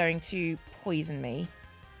it is going to poison me.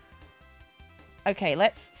 Okay,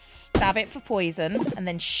 let's stab it for poison and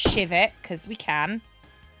then shiv it, because we can.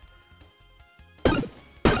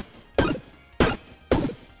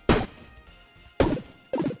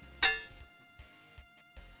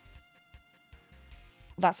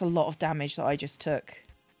 That's a lot of damage that I just took.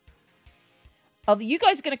 Oh, you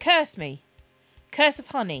guys are going to curse me. Curse of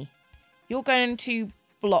honey. You're going to...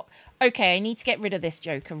 block. Okay, I need to get rid of this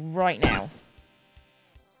Joker right now.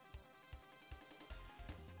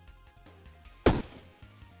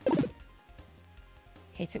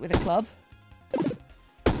 Hit it with a club.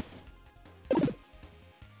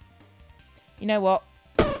 You know what?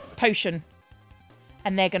 Potion.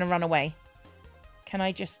 And they're going to run away. Can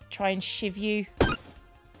I just try and shiv you?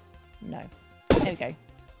 No. There we go.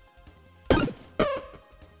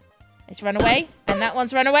 Let's run away. And that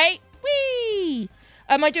one's run away. Whee!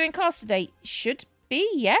 Am I doing cast today? Should be,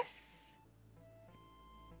 yes.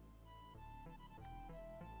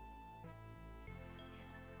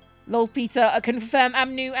 Lol, Peter, I confirm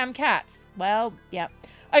I'm new, I'm cat. Well, yeah.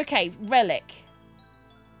 Okay, relic.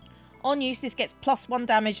 On use, this gets +1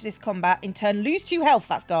 damage this combat. In turn, lose 2 health.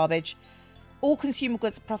 That's garbage. All consumable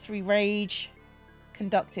goods +3 rage.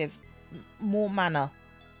 Conductive. More mana.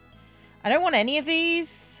 I don't want any of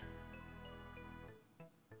these.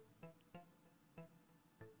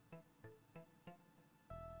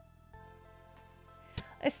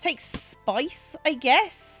 Let's take spice, I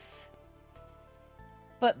guess.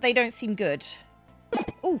 But they don't seem good.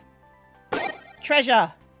 Ooh.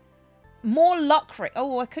 Treasure. More luck ring.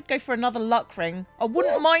 Oh, I could go for another luck ring. I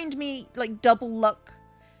wouldn't mind me, like, double luck.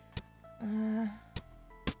 Let's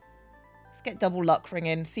get double luck ring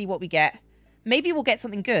in. See what we get. Maybe we'll get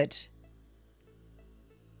something good.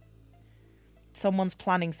 Someone's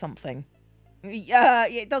planning something. Yeah,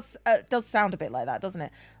 it does sound a bit like that, doesn't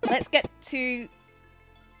it? Let's get to...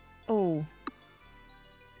 Oh.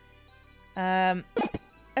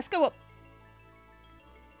 Let's go up.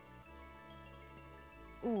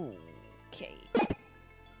 Ooh. Okay.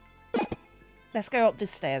 Let's go up the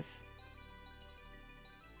stairs.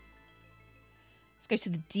 Let's go to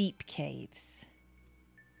the deep caves.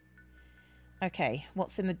 Okay,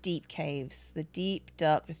 what's in the deep caves? The deep,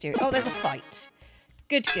 dark, mysterious... Oh, there's a fight.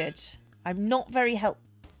 Good, good. I'm not very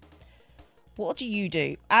What do you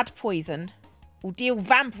do? Add poison. Will deal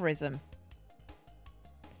vampirism.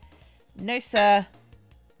 No, sir.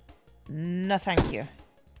 No, thank you.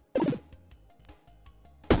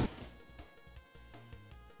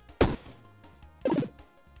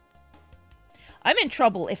 I'm in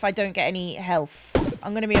trouble if I don't get any health.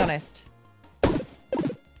 I'm going to be honest.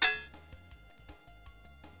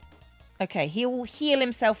 Okay, he will heal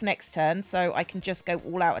himself next turn, so I can just go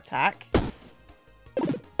all-out attack.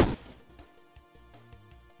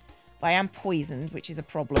 But I am poisoned, which is a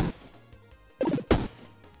problem.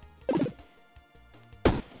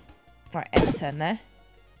 Right, end turn there.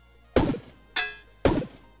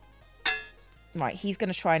 Right, he's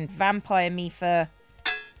going to try and vampire me for...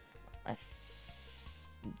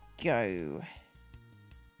 Let's go.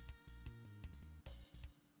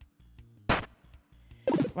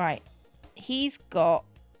 Right. He's got...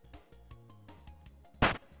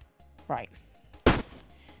 Right.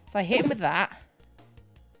 If I hit him with that...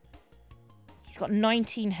 He's got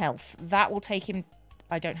 19 health. That will take him...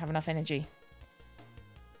 I don't have enough energy.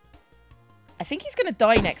 I think he's going to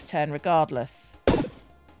die next turn regardless.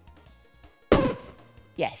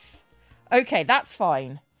 Yes. Okay, that's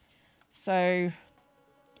fine. So...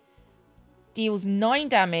 Deals 9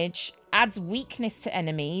 damage. Adds weakness to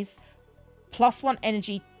enemies. +1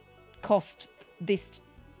 energy cost this...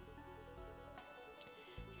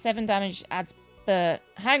 7 damage adds...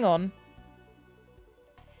 hang on.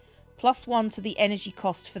 +1 to the energy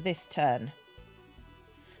cost for this turn.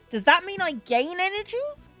 Does that mean I gain energy?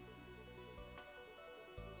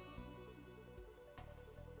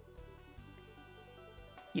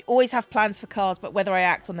 You always have plans for cards, but whether I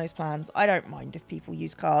act on those plans, I don't mind if people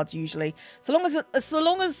use cards usually. So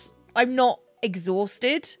long as I'm not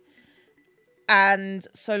exhausted, and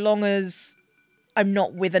so long as I'm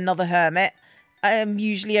not with another hermit, I'm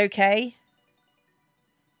usually okay.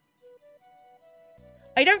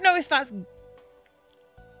 I don't know if that's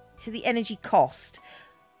to the energy cost.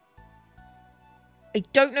 I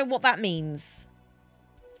don't know what that means.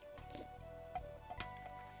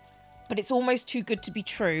 But it's almost too good to be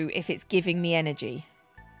true if it's giving me energy.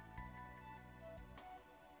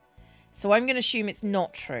 So I'm going to assume it's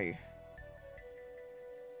not true.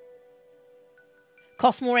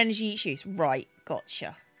 Cost more energy each use. Right,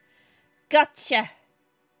 gotcha. Gotcha!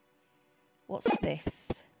 What's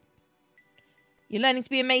this? You're learning to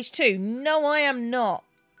be a mage too? No, I am not.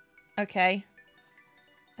 Okay.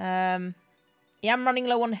 Yeah, I'm running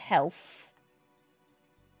low on health.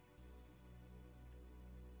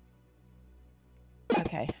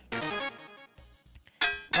 Okay.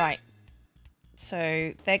 Right.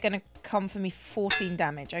 So, they're going to come for me 14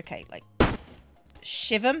 damage. Okay, like...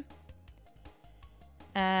 Shiv 'em.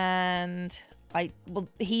 And... Well,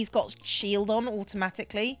 he's got shield on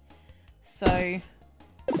automatically. So...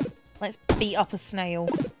 Let's beat up a snail.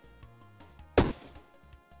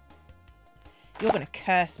 You're going to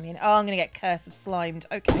curse me. Oh, I'm going to get Curse of Slimed.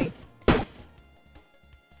 Okay.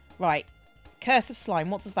 Right. Curse of Slime.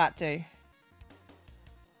 What does that do?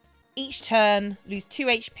 Each turn, lose 2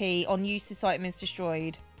 HP. On use, this item is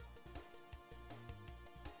destroyed.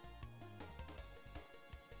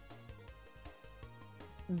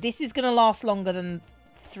 This is going to last longer than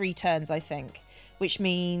 3 turns, I think. Which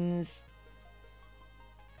means...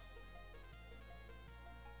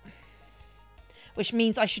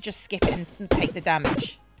 I should just skip it and take the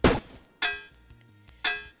damage.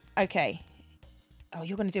 Okay. Oh,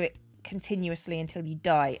 you're going to do it continuously until you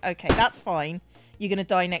die. Okay, that's fine. you're going to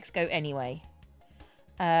die next go anyway.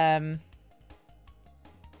 You're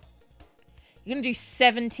going to do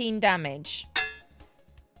 17 damage.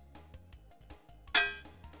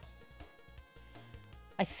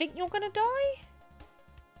 I think you're going to die.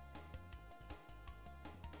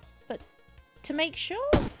 But to make sure...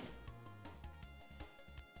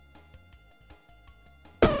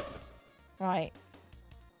 Right.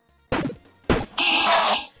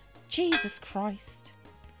 Jesus Christ.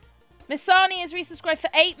 Misani has resubscribed for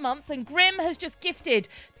 8 months and Grim has just gifted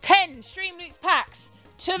 10 Stream Loots packs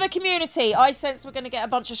to the community. I sense we're going to get a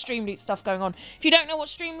bunch of Stream Loot stuff going on. If you don't know what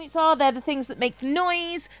Stream Loots are, they're the things that make the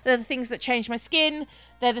noise. They're the things that change my skin.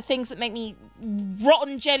 They're the things that make me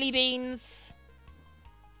rotten jelly beans.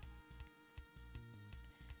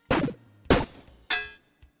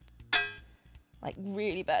 Like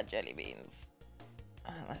really bad jelly beans.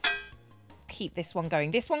 Let's keep this one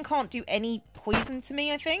going. This one can't do any poison to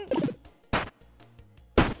me, I think.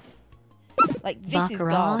 Like, this is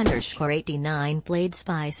garbage. _89 played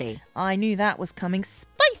spicy. I knew that was coming.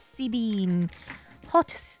 Spicy bean.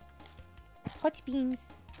 Hot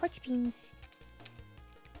beans. Hot beans.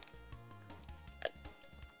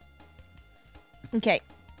 Okay.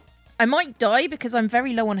 I might die because I'm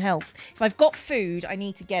very low on health. If I've got food, I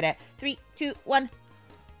need to get it. 3, 2, 1.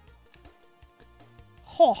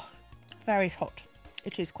 Oh, very hot.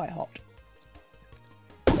 It is quite hot.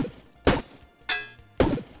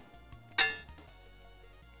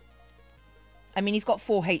 I mean, he's got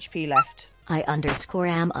 4 HP left.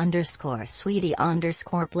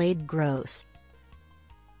 I_am_sweetie_ played gross.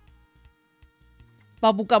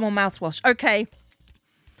 Bubblegum or mouthwash. Okay.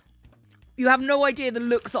 You have no idea the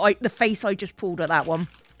look that the face I just pulled at that one.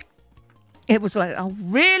 It was like, oh,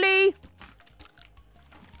 really?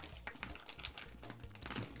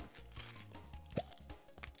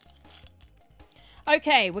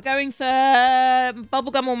 Okay, we're going for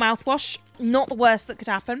bubblegum or mouthwash. Not the worst that could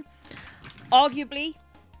happen. Arguably,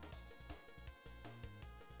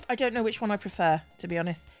 I don't know which one I prefer, to be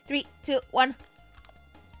honest. 3, 2, 1.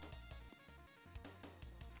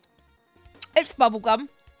 It's bubblegum.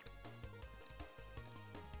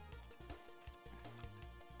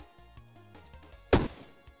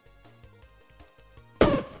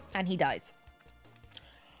 And he dies.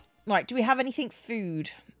 Right, do we have anything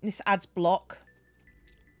food? This adds block.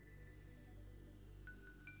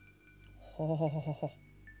 Oh.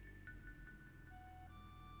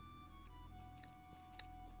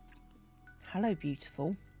 Hello,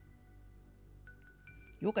 beautiful.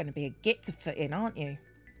 You're going to be a git to fit in, aren't you?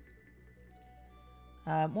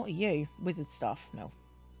 What are you? Wizard stuff? No.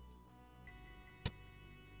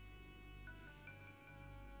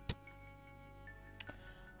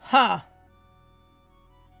 Ha! Huh.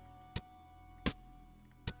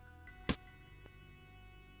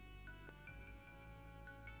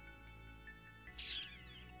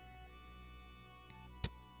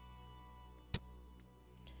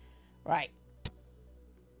 Right.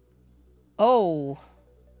 Oh.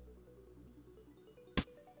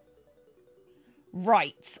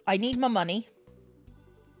 Right. I need my money.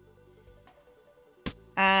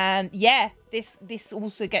 And yeah, this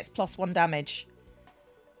also gets +1 damage.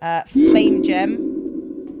 Flame gem.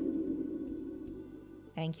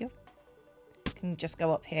 Thank you. Can just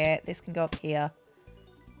go up here. This can go up here.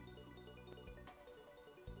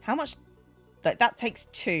 How much? Like, that takes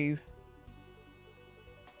 2.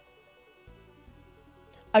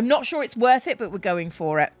 I'm not sure it's worth it, but we're going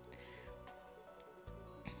for it.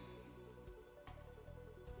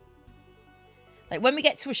 Like, when we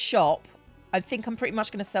get to a shop, I think I'm pretty much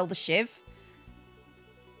going to sell the shiv.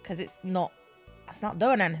 Because it's not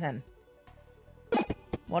doing anything.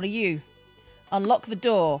 What are you? Unlock the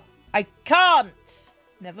door. I can't!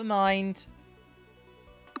 Never mind.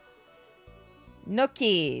 No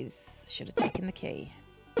keys. Should have taken the key.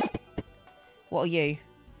 What are you?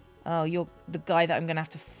 Oh, you're the guy that I'm going to have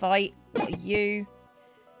to fight. What are you?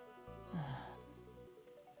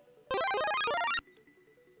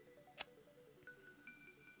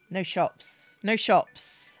 No shops. No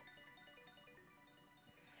shops.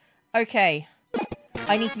 Okay.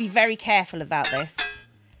 I need to be very careful about this.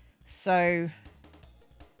 So...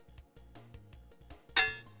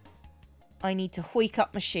 I need to hoik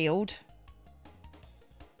up my shield.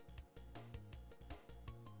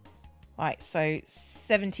 Right, so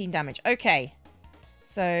 17 damage. Okay.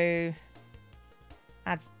 So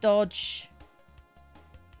adds dodge.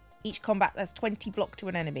 Each combat there's 20 block to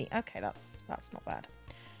an enemy. Okay, that's not bad.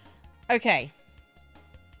 Okay.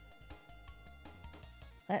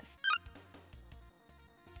 Let's...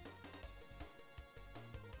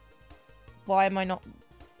 Why am I not...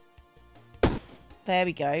 There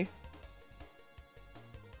we go.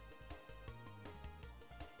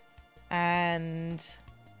 and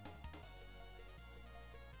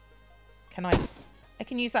I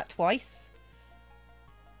can use that twice.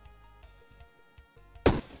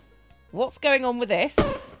 What's going on with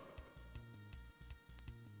this?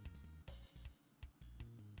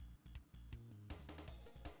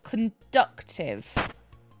 Conductive.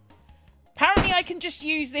 Apparently I can just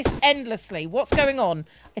use this endlessly. What's going on?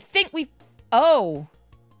 I think we've... Oh.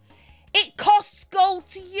 It costs gold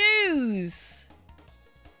to use.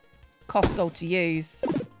 Costs gold to use.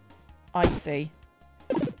 I see.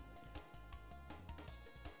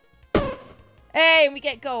 Hey, we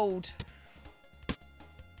get gold.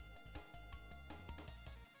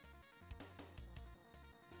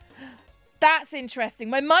 That's interesting.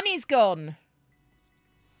 My money's gone.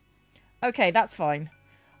 Okay, that's fine.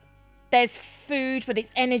 There's food, but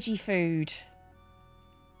it's energy food.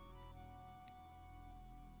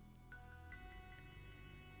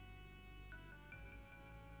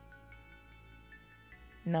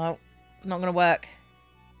 No, it's not going to work.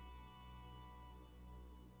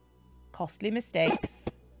 Costly mistakes.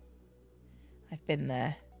 I've been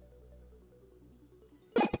there.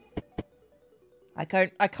 I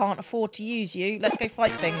can't afford to use you. Let's go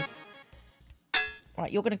fight things.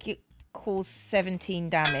 Right, you're going to cause 17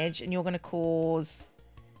 damage, and you're going to cause...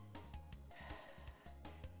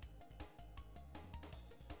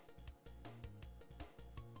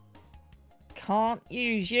 Can't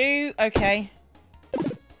use you. Okay.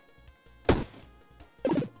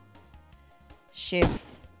 Shiv.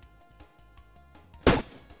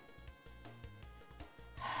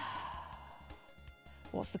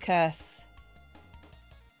 What's the curse?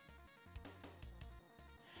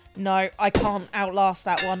 No, I can't outlast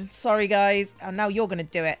that one. Sorry, guys. Oh, now you're going to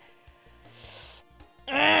do it.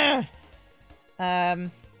 There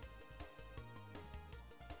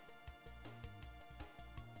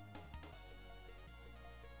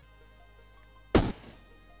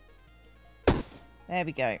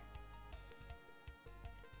we go.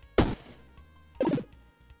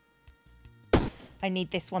 I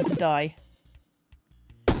need this one to die.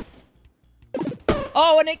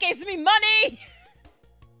 Oh, and it gives me money!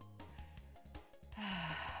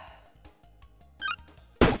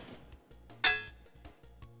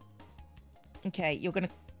 Okay, you're going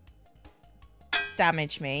to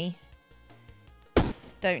damage me.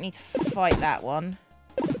 Don't need to fight that one.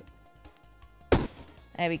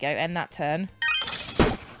 There we go, end that turn.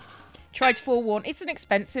 Try to forewarn. It's an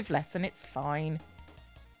expensive lesson, it's fine.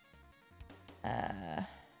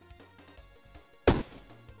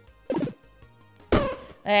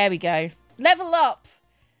 There we go. Level up!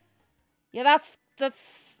 Yeah, that's...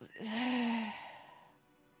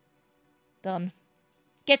 Done.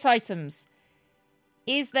 Get items.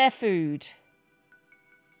 Is there food?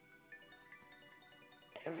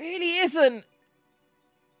 There really isn't.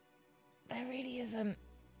 There really isn't.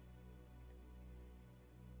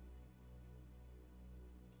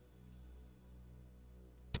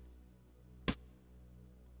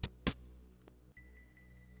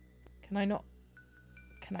 Can I not?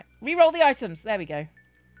 Can I re-roll the items? There we go.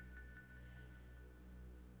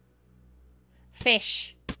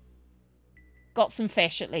 Fish. Got some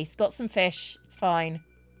fish, at least. Got some fish. It's fine.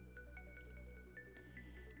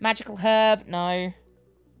 Magical herb. No.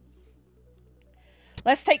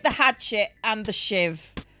 Let's take the hatchet and the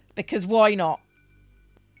shiv. Because why not?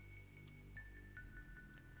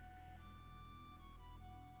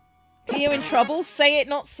 Cleo in trouble? Say it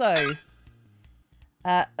not so.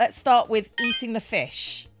 Let's start with eating the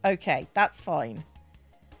fish. Okay, that's fine.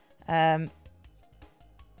 Curse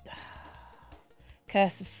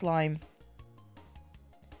of slime.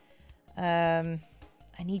 I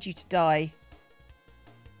need you to die.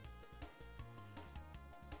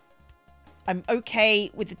 I'm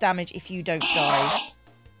okay with the damage if you don't die.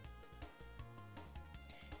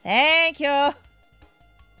 Thank you.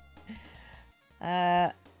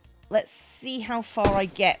 Let's see how far I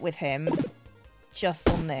get with him just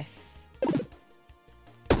on this.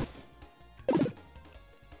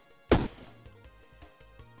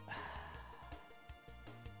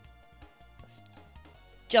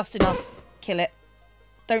 Just enough. Kill it.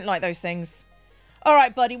 Don't like those things. All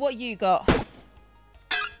right, buddy. What you got?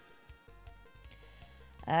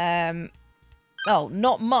 Oh,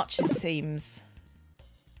 not much, it seems.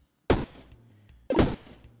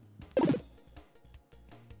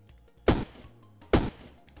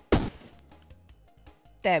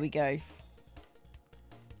 There we go.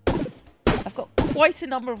 I've got quite a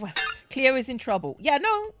number of... Cleo is in trouble. Yeah,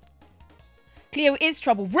 no. Cleo is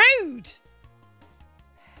trouble. Rude!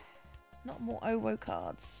 Not more OWO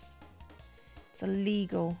cards. It's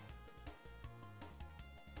illegal.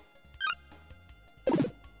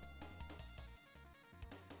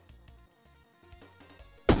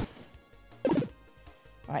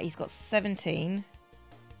 Right, he's got 17.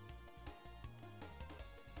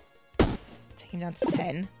 Take him down to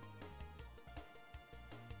 10.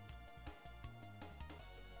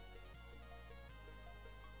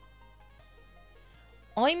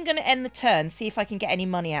 I'm going to end the turn, see if I can get any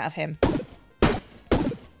money out of him.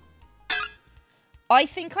 I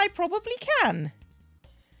think I probably can.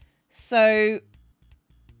 So,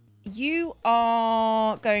 you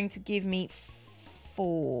are going to give me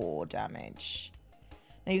 4 damage.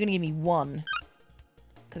 No, you're going to give me 1.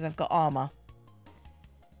 Because I've got armor.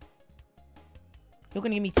 You're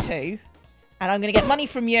going to give me 2. And I'm going to get money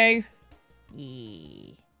from you.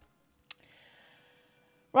 Yeah.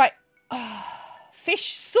 Right.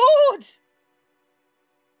 Fish sword!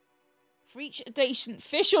 For each adjacent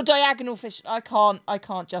fish or diagonal fish. I can't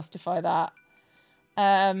justify that.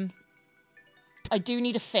 I do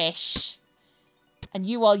need a fish. And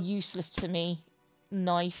you are useless to me.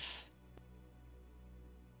 Knife.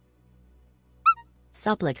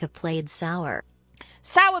 Sublica played sour.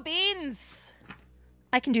 Sour beans!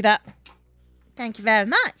 I can do that. Thank you very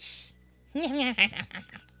much. The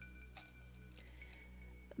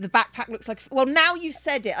backpack looks like... Well, now you've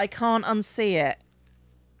said it, I can't unsee it.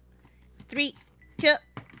 3, 2,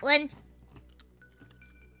 1.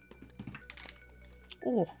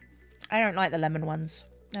 Oh, I don't like the lemon ones.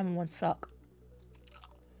 Lemon ones suck.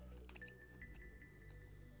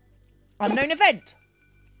 Unknown event.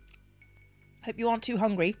 Hope you aren't too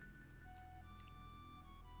hungry.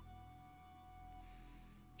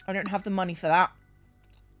 I don't have the money for that.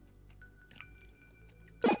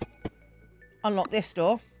 Unlock this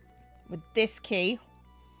door with this key.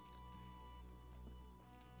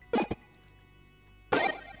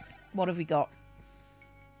 What have we got?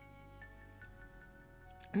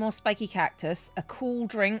 More spiky cactus. A cool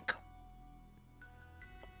drink.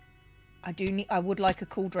 I would like a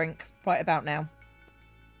cool drink right about now.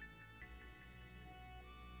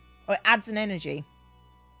 Oh, it adds an energy.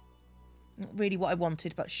 Not really what I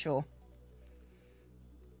wanted, but sure.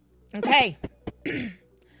 Okay.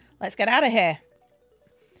 Let's get out of here.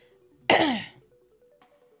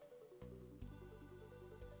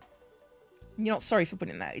 You're not sorry for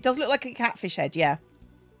putting that. It does look like a catfish head, yeah.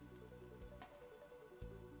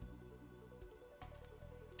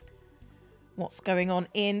 What's going on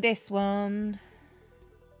in this one?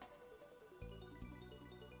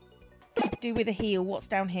 Do with a heel. What's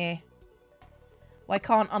down here? Well, I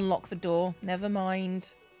can't unlock the door. Never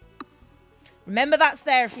mind. Remember that's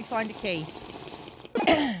there if we find a key.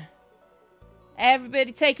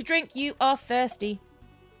 Everybody take a drink. You are thirsty.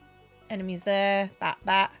 Enemies there. Bat,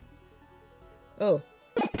 bat. Oh.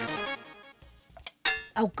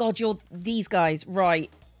 Oh, God, you're these guys. Right.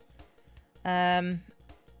 Well,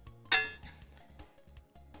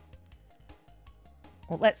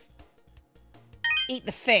 let's eat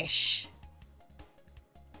the fish.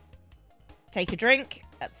 Take a drink.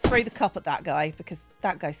 Throw the cup at that guy because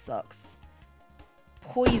that guy sucks.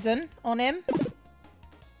 Poison on him.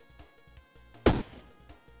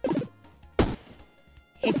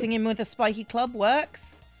 Hitting him with a spiky club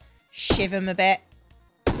works. Shiv him a bit.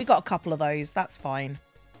 We got a couple of those. That's fine.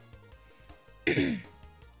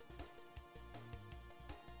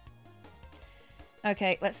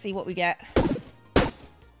 Okay, let's see what we get.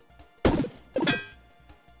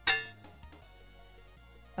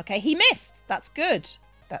 Okay, he missed. That's good.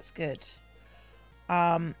 That's good.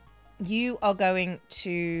 You are going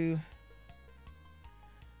to...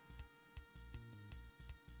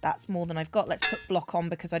 That's more than I've got. Let's put block on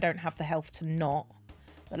because I don't have the health to not.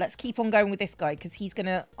 But let's keep on going with this guy because he's going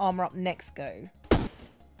to armor up next go.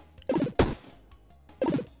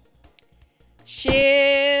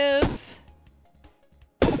 Shiv!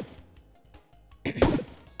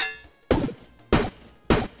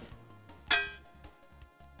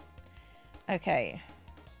 Okay.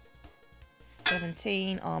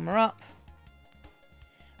 17, armor up.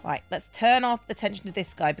 Right, let's turn our attention to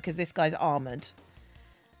this guy because this guy's armored.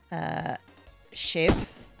 Shiv.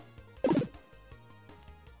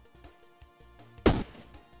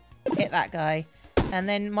 Hit that guy. And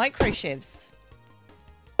then micro shivs.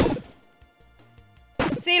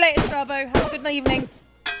 See you later, Strabo. Have a good evening.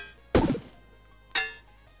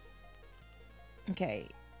 Okay.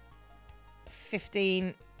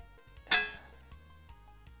 15.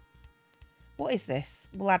 What is this?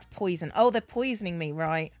 We'll add poison. Oh, they're poisoning me,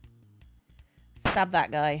 right. Stab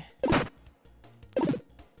that guy.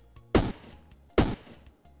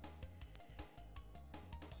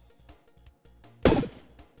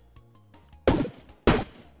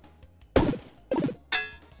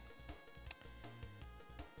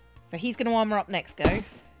 So he's going to armor up next go.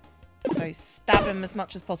 So stab him as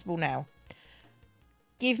much as possible now.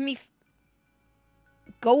 Give me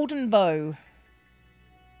golden bow.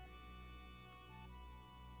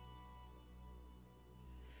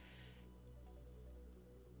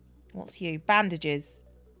 What's you? Bandages.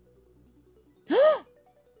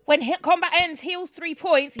 When combat ends, heal 3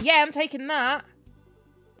 points. Yeah, I'm taking that.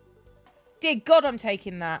 Dear God, I'm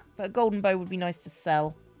taking that. But a golden bow would be nice to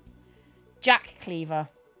sell. Jack Cleaver.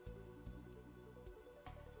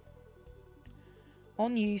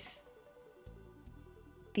 On use,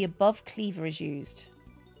 the above cleaver is used.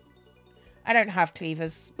 I don't have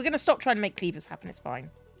cleavers. We're going to stop trying to make cleavers happen. It's fine.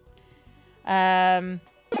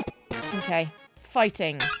 Okay.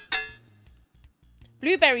 Fighting.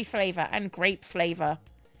 Blueberry flavour and grape flavour.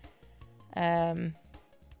 Oh,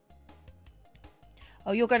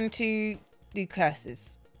 you're going to do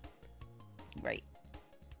curses. Great.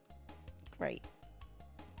 Great.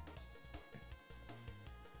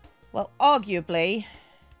 Well, arguably,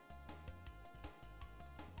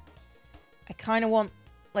 I kind of want,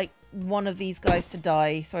 like, one of these guys to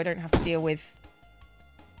die so I don't have to deal with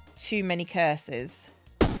too many curses.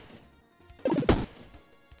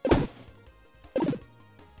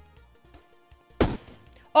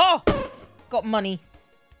 Oh! Got money.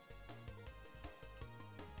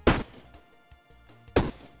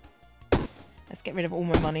 Let's get rid of all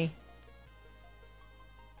my money.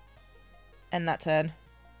 End that turn.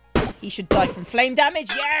 He should die from flame damage.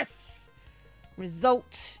 Yes!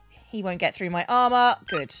 Result. He won't get through my armor.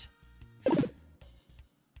 Good.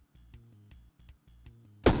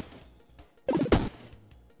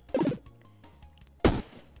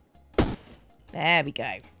 There we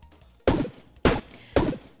go.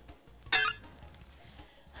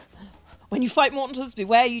 When you fight monsters,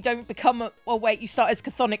 beware you don't become a... Oh, wait, you start as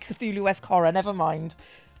Chthonic Cthulhu-esque horror. Never mind.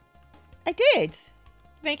 I did.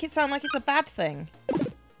 Make it sound like it's a bad thing.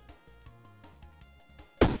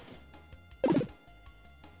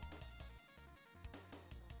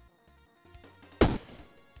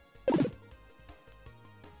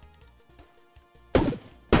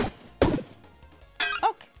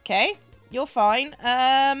 Okay, you're fine.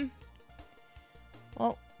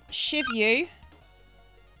 Well, shiv you.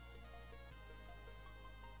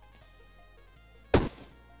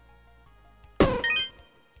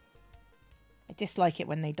 I dislike it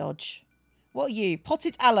when they dodge. What are you?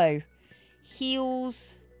 Potted aloe.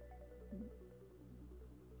 Heals.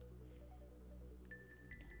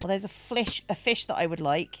 Well, there's a fish that I would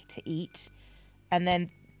like to eat. And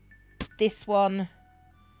then this one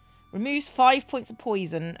removes 5 points of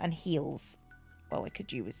poison and heals. Well, I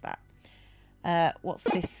could use that. What's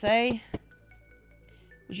this say?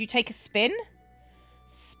 Would you take a spin?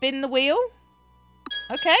 Spin the wheel?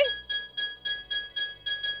 Okay.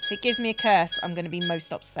 If it gives me a curse, I'm going to be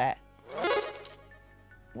most upset.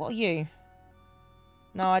 What are you?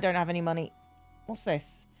 No, I don't have any money. What's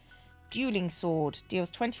this? Dueling sword.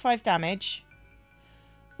 Deals 25 damage.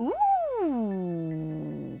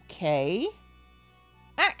 Ooh. Okay.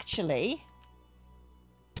 Actually,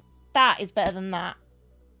 that is better than that.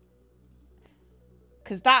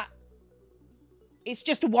 Because that... It's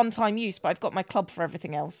just a one-time use, but I've got my club for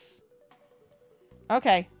everything else.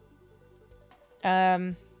 Okay.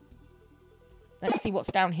 Let's see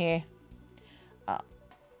what's down here.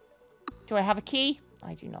 Do I have a key?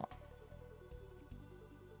 I do not.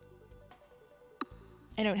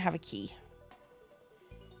 I don't have a key.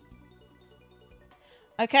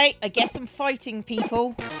 Okay, I guess I'm fighting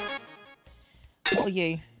people. What are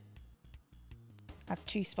you? That's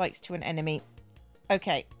 2 spikes to an enemy.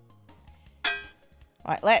 Okay.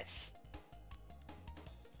 Right, let's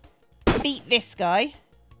beat this guy.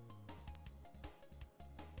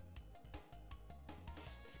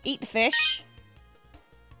 Let's eat the fish.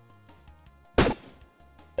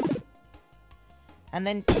 And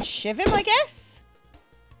then shiv him, I guess?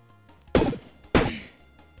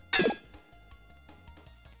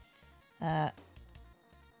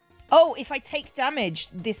 Oh, if I take damage,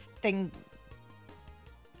 this thing...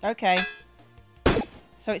 Okay.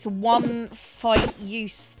 So it's a one fight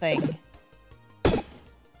use thing.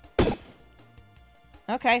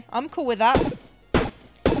 Okay, I'm cool with that.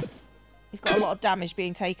 He's got a lot of damage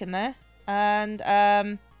being taken there. And,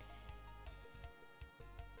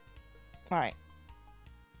 right.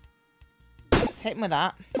 Let's hit him with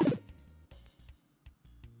that.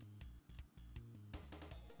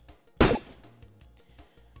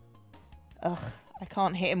 Ugh, I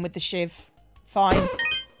can't hit him with the shiv. Fine.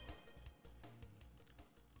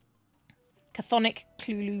 Chthonic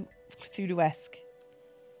Cthulhu-esque.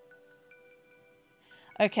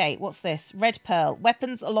 Okay, what's this? Red Pearl.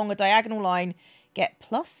 Weapons along a diagonal line get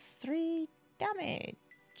 +3 damage.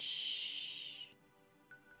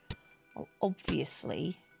 Well,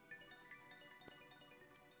 Obviously,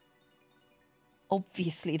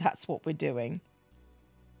 that's what we're doing.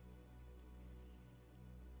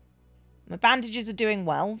 My bandages are doing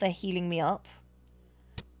well. They're healing me up.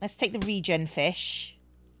 Let's take the regen fish.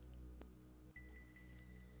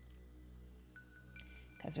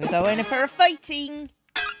 Because we're going for a fighting.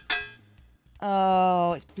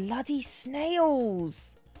 Oh, it's bloody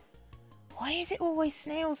snails. Why is it always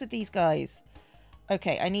snails with these guys?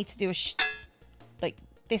 Okay, I need to do a... like,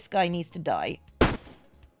 this guy needs to die.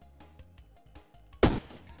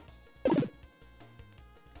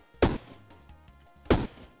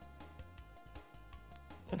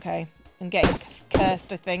 Okay, I'm getting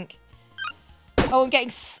cursed, I think. Oh, I'm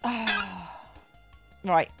getting...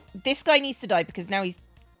 Right, this guy needs to die because now he's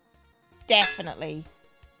definitely...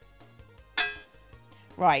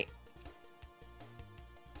 Right.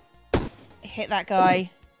 Hit that guy.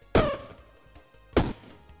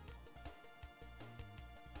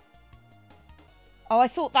 Oh, I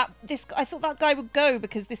thought that guy would go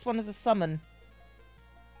because this one is a summon.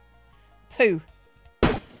 Pooh.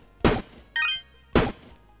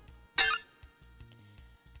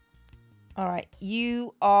 All right,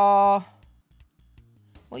 you are...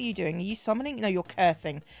 What are you doing? Are you summoning? No, you're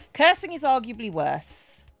cursing. Cursing is arguably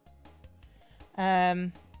worse. I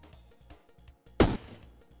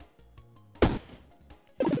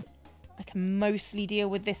can mostly deal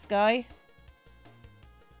with this guy.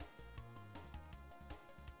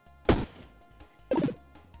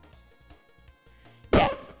 Yeah.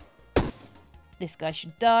 This guy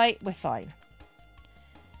should die. We're fine.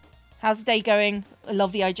 How's the day going? I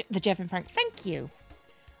love the Jevin prank. Thank you.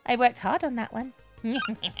 I worked hard on that one.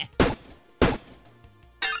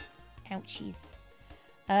 Ouchies.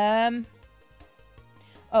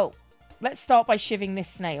 Oh, let's start by shivving this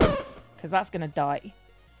snail. Because that's going to die.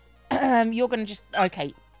 You're going to just...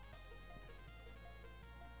 Okay.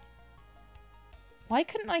 Why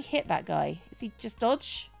couldn't I hit that guy? Is he just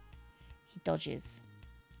dodge? He dodges.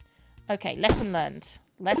 Okay, lesson learned.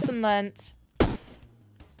 Lesson learned.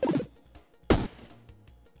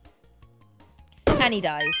 And he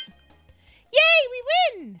dies. Yay, we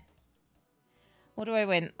win! What do I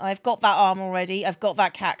win? I've got that arm already. I've got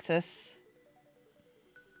that cactus.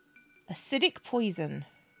 Acidic poison.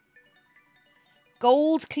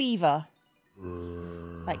 Gold cleaver.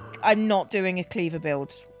 Like, I'm not doing a cleaver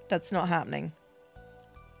build. That's not happening.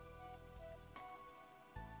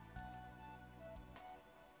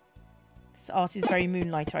 This art is very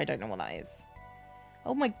Moonlighter. I don't know what that is.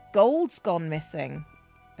 Oh, my gold's gone missing.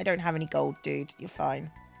 I don't have any gold, dude. You're fine.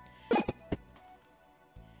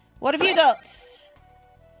 What have you got?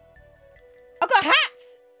 I've got a hat!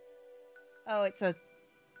 Oh, it's a...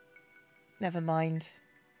 Never mind.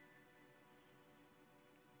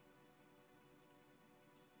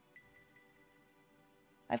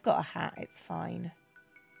 I've got a hat. It's fine.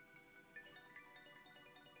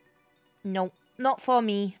 No, not for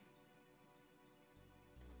me.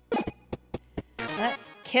 Let's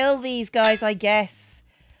kill these guys, I guess.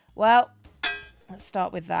 Well, let's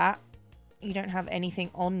start with that. You don't have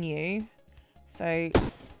anything on you. So,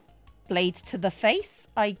 blades to the face,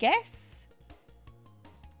 I guess.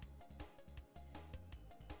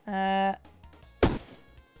 There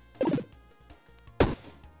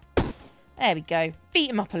we go. Beat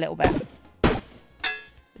him up a little bit. This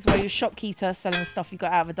is where your shopkeeper selling the stuff you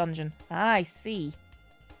got out of a dungeon. Ah, I see.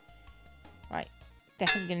 Right.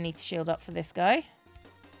 Definitely going to need to shield up for this guy.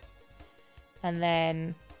 And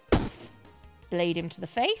then blade him to the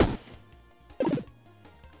face.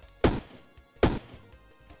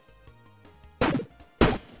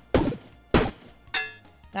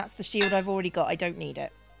 That's the shield I've already got. I don't need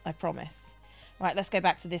it. I promise. Right, let's go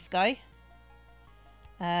back to this guy.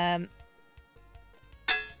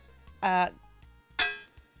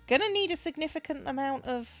 Gonna need a significant amount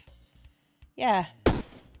of... Yeah.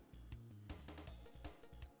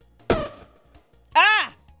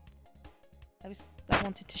 Ah! I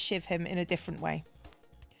wanted to shiv him in a different way.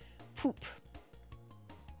 Poop.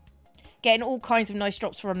 Getting all kinds of nice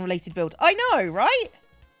drops for unrelated build. I know, right?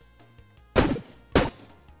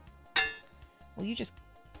 Well, you just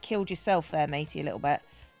killed yourself there, matey, a little bit.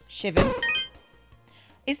 Shiv him.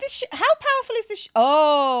 Is this... How powerful is this...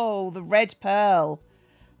 Oh, the red pearl.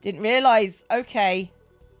 Didn't realise. Okay.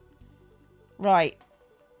 Right.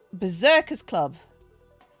 Berserker's Club.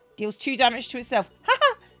 Deals 2 damage to itself.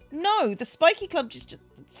 Haha! No, the spiky club just...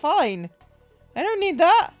 It's fine. I don't need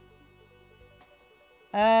that.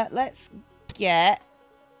 Let's get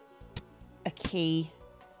a key.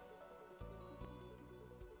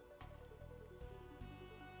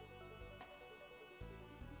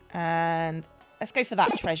 And let's go for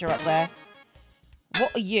that treasure up there.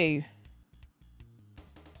 What are you?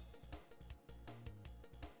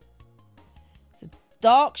 It's a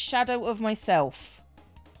dark shadow of myself.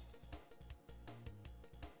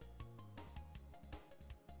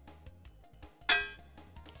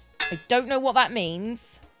 I don't know what that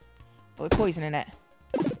means, but we're poisoning it.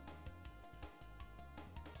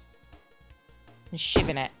 And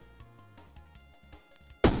shivving it.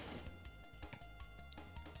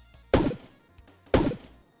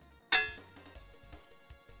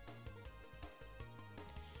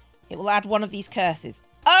 It will add one of these curses.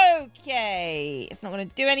 Okay. It's not going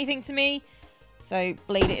to do anything to me. So,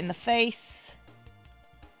 blade it in the face.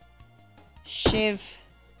 Shiv.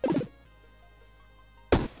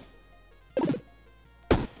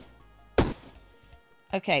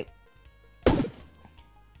 Okay.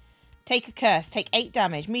 Take a curse. Take 8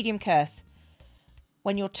 damage. Medium curse.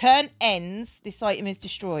 When your turn ends, this item is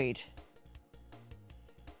destroyed.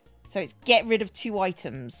 So it's get rid of 2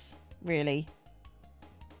 items, really.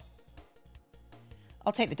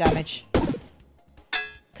 I'll take the damage.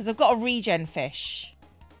 Because I've got a regen fish.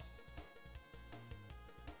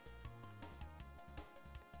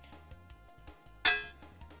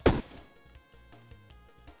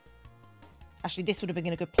 Actually, this would have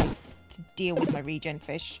been a good place to deal with my regen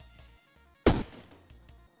fish.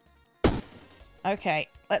 Okay,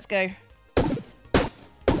 let's go.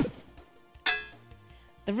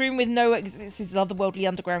 The room with no existence is an otherworldly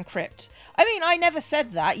underground crypt. I mean, I never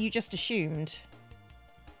said that. You just assumed.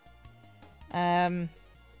 I'm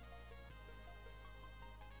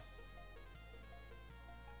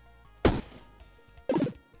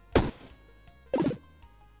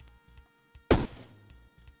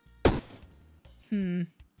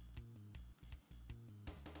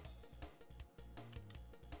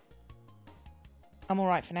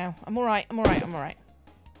alright for now. I'm alright. I'm alright. I'm alright.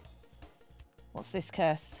 What's this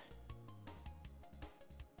curse?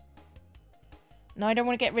 No, I don't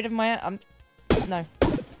want to get rid of my... no.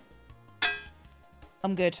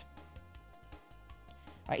 I'm good.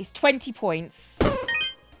 Right, he's 20 points.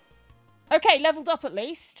 Okay, leveled up at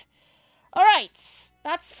least. Alright,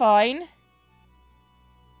 that's fine.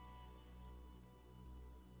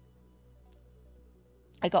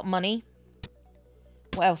 I got money.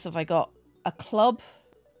 What else have I got? A club.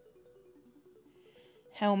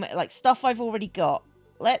 Helmet, like stuff I've already got.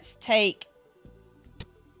 Let's take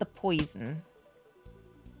the poison.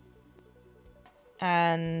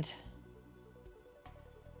 And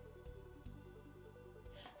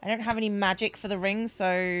I don't have any magic for the ring,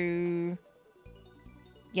 so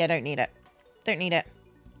yeah, don't need it. Don't need it.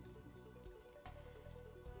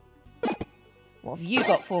 What have you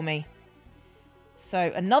got for me?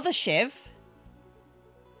 So another shiv,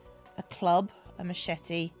 a club, a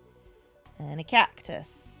machete, and a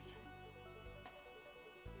cactus.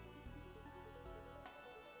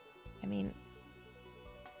 I mean,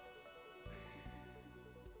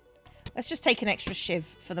 let's just take an extra shiv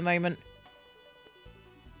for the moment.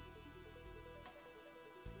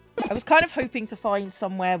 I was kind of hoping to find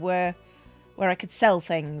somewhere where I could sell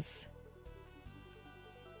things.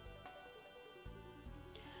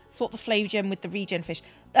 Swap the flame gem with the regen fish.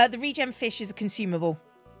 The regen fish is a consumable.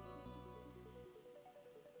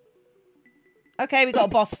 Okay, we got a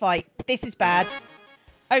boss fight. This is bad.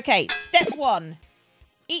 Okay, step 1.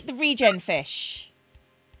 Eat the regen fish.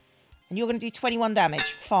 And you're going to do 21 damage.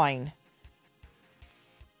 Fine.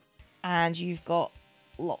 And you've got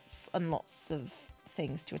lots and lots of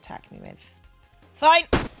things to attack me with. Fine.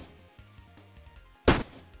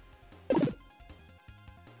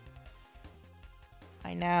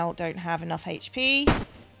 I now don't have enough HP.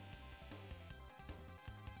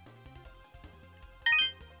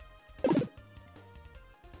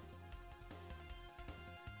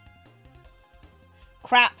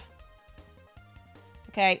 Crap.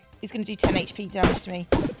 Okay, he's going to do 10 HP damage to me.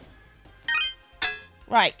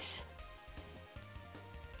 Right.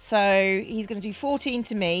 So, he's going to do 14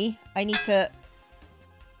 to me. I need to...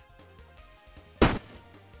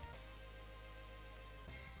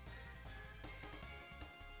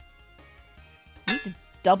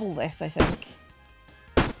 double this, I think.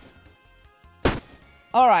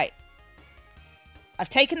 Alright. I've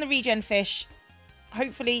taken the regen fish.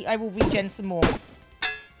 Hopefully I will regen some more.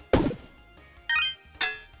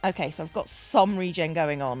 Okay, so I've got some regen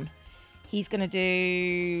going on. He's going to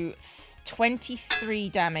do 23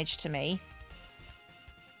 damage to me.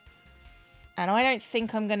 And I don't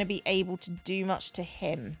think I'm going to be able to do much to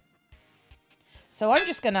him. So I'm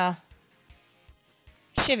just going to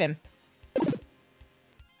shiv him.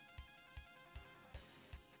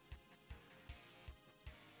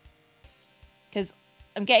 Because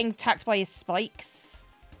I'm getting attacked by his spikes.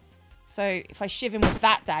 So if I shiv him with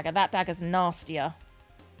that dagger's nastier.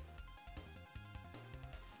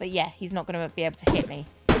 But yeah, he's not going to be able to hit me.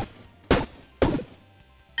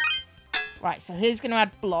 Right, so he's going to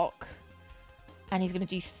add block. And he's going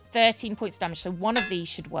to do 13 points of damage. So one of these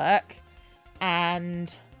should work.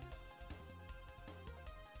 And...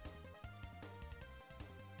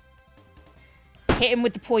 hit him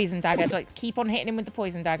with the poison dagger. Like, keep on hitting him with the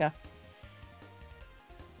poison dagger.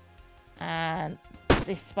 And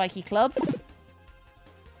this spiky club.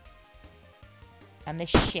 And this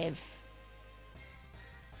shiv.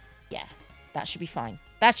 Yeah, that should be fine.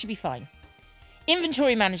 That should be fine.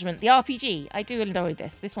 Inventory management, the RPG. I do enjoy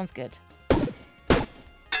this. This one's good.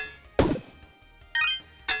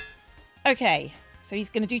 Okay, so he's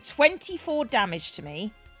going to do 24 damage to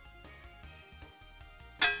me.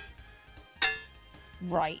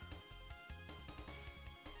 Right.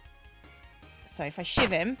 So if I shiv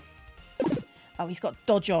him... Oh, he's got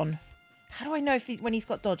dodge on. How do I know if when he's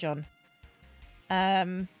got dodge on?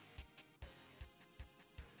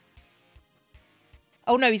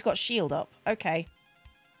 Oh, no, he's got shield up. Okay.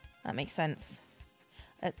 That makes sense.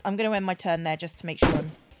 I'm going to end my turn there just to make sure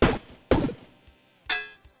I'm...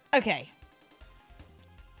 Okay.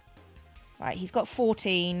 Right, he's got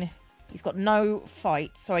 14. He's got no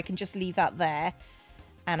fight, so I can just leave that there.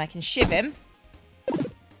 And I can shiv him.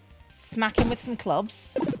 Smack him with some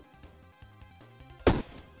clubs.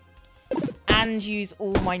 And use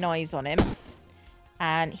all my knives on him.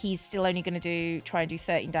 And he's still only going to try and do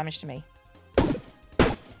 13 damage to me.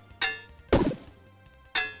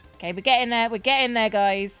 Okay, we're getting there. We're getting there,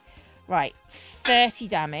 guys. Right, 30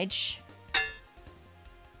 damage.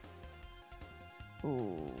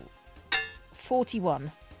 Ooh.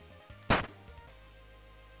 41.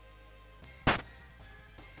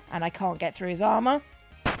 And I can't get through his armor.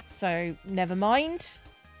 So, never mind.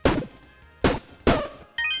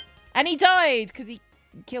 And he died because he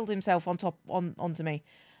killed himself onto me.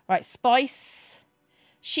 Right, Spice.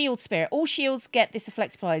 Shield Spirit. All shields get this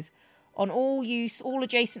effect applies. On all use, all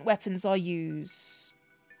adjacent weapons are used.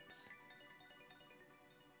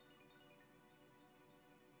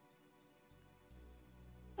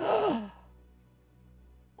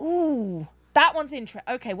 Ooh, that one's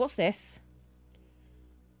interesting. Okay, what's this?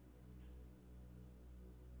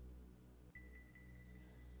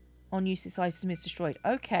 On use, this item is destroyed.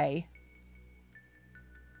 Okay.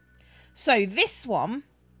 So this one,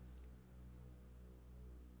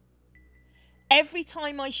 every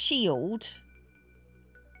time I shield,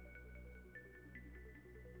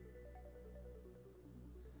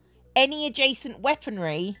 any adjacent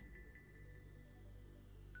weaponry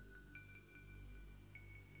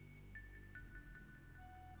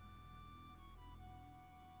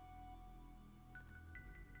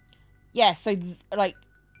yeah, so like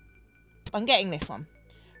I'm getting this one.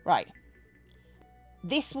 Right.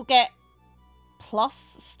 This will get plus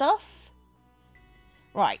stuff.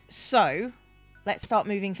 Right, so let's start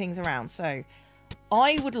moving things around. So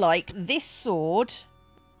I would like this sword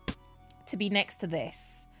to be next to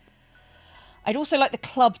this. I'd also like the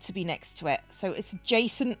club to be next to it. So it's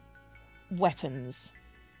adjacent weapons.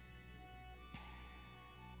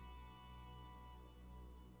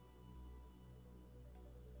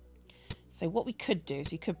 So what we could do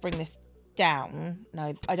is we could bring this down.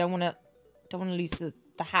 No, I don't want to lose the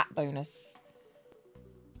hat bonus.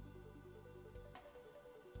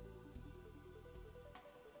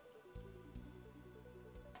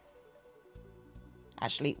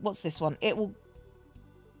 Actually, what's this one? It will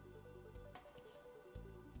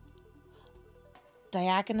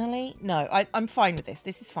diagonally? No, I'm fine with this.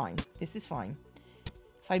 This is fine. This is fine.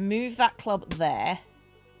 If I move that club there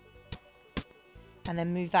and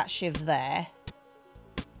then move that shiv there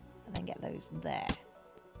and then get those there.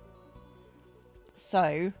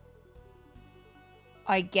 So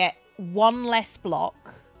I get one less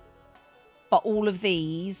block, but all of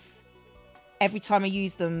these, every time I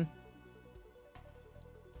use them.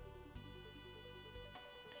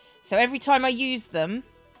 So every time I use them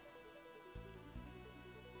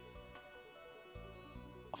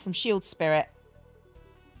from Shield Spirit.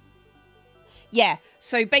 Yeah,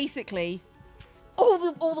 so basically all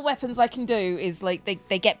the weapons I can do is like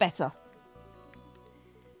they get better.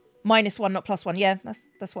 -1, not +1. Yeah,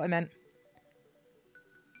 that's what I meant.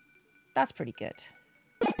 That's pretty good.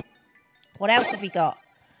 What else have we got?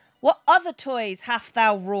 What other toys hast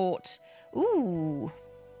thou wrought? Ooh.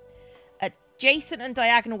 Adjacent and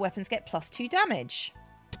diagonal weapons get +2 damage.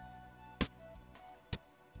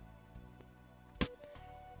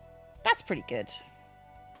 That's pretty good.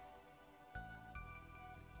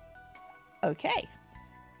 Okay.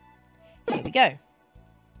 Here we go.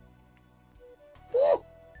 Woo!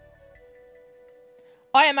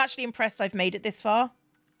 I am actually impressed I've made it this far.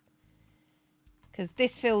 Because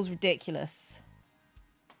this feels ridiculous.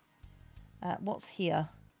 What's here?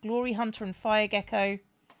 Glory Hunter and Fire Gecko.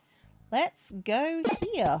 Let's go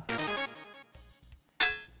here.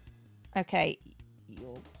 Okay.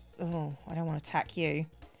 Oh, I don't want to attack you.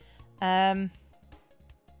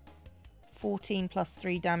 14 plus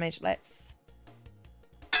 3 damage. Let's...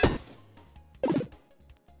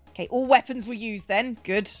 Okay, all weapons were used then.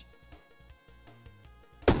 Good.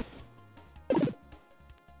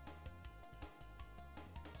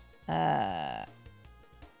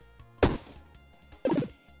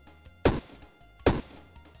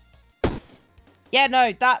 Yeah,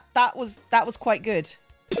 no, that was quite good.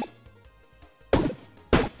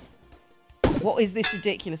 What is this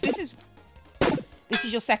ridiculous? This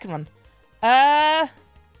is your second run.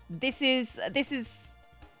 This is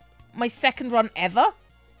my second run ever.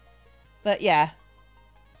 But yeah.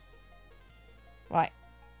 Right.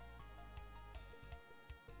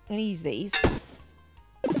 I'm gonna use these.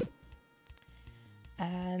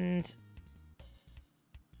 And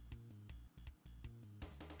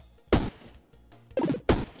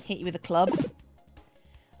hit you with a club.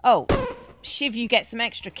 Oh, Shiv, you get some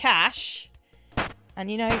extra cash.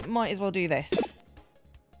 And you know, might as well do this.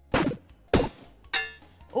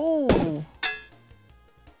 Ooh.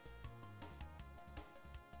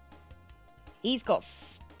 He's got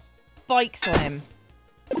spikes on him.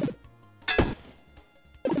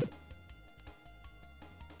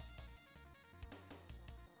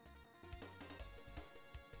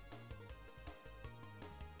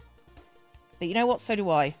 But you know what? So do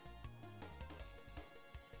I.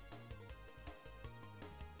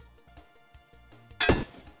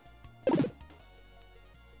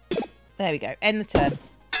 There we go. End the turn.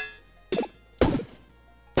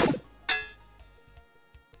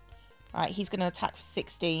 Right, he's going to attack for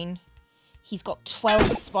 16. He's got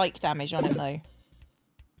 12 spike damage on him, though.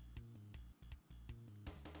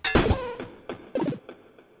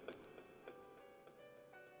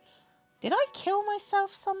 Did I kill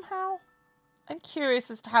myself somehow? I'm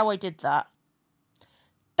curious as to how I did that.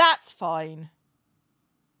 That's fine.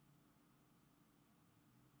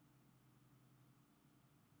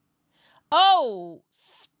 Oh,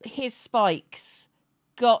 his spikes.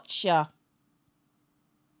 Gotcha.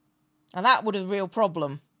 Now that would have a real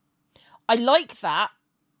problem. I like that.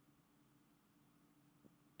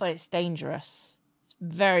 But it's dangerous. It's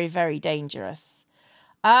very, very dangerous.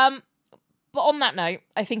 But on that note,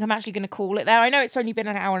 I think I'm actually going to call it there. I know it's only been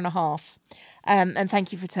an hour and a half. And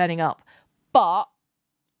thank you for turning up. But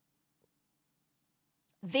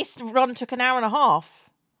this run took an hour and a half.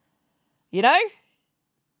 You know?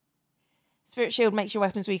 Spirit Shield makes your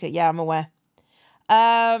weapons weaker. Yeah, I'm aware.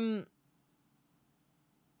 And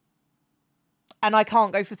I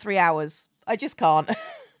can't go for 3 hours. I just can't.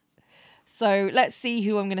 So let's see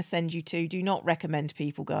who I'm going to send you to. Do not recommend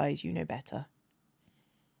people, guys. You know better.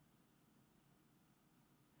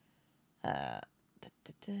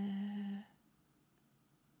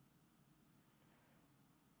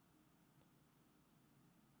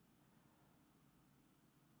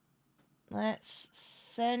 Let's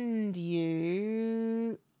send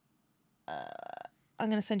you... I'm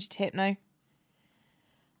going to send you to Hypno.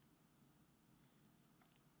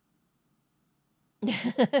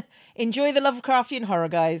 Enjoy the Lovecraftian horror,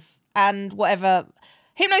 guys. And whatever.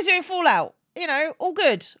 Hypno's doing Fallout. You know, all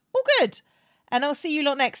good. All good. And I'll see you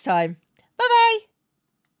lot next time. Bye-bye.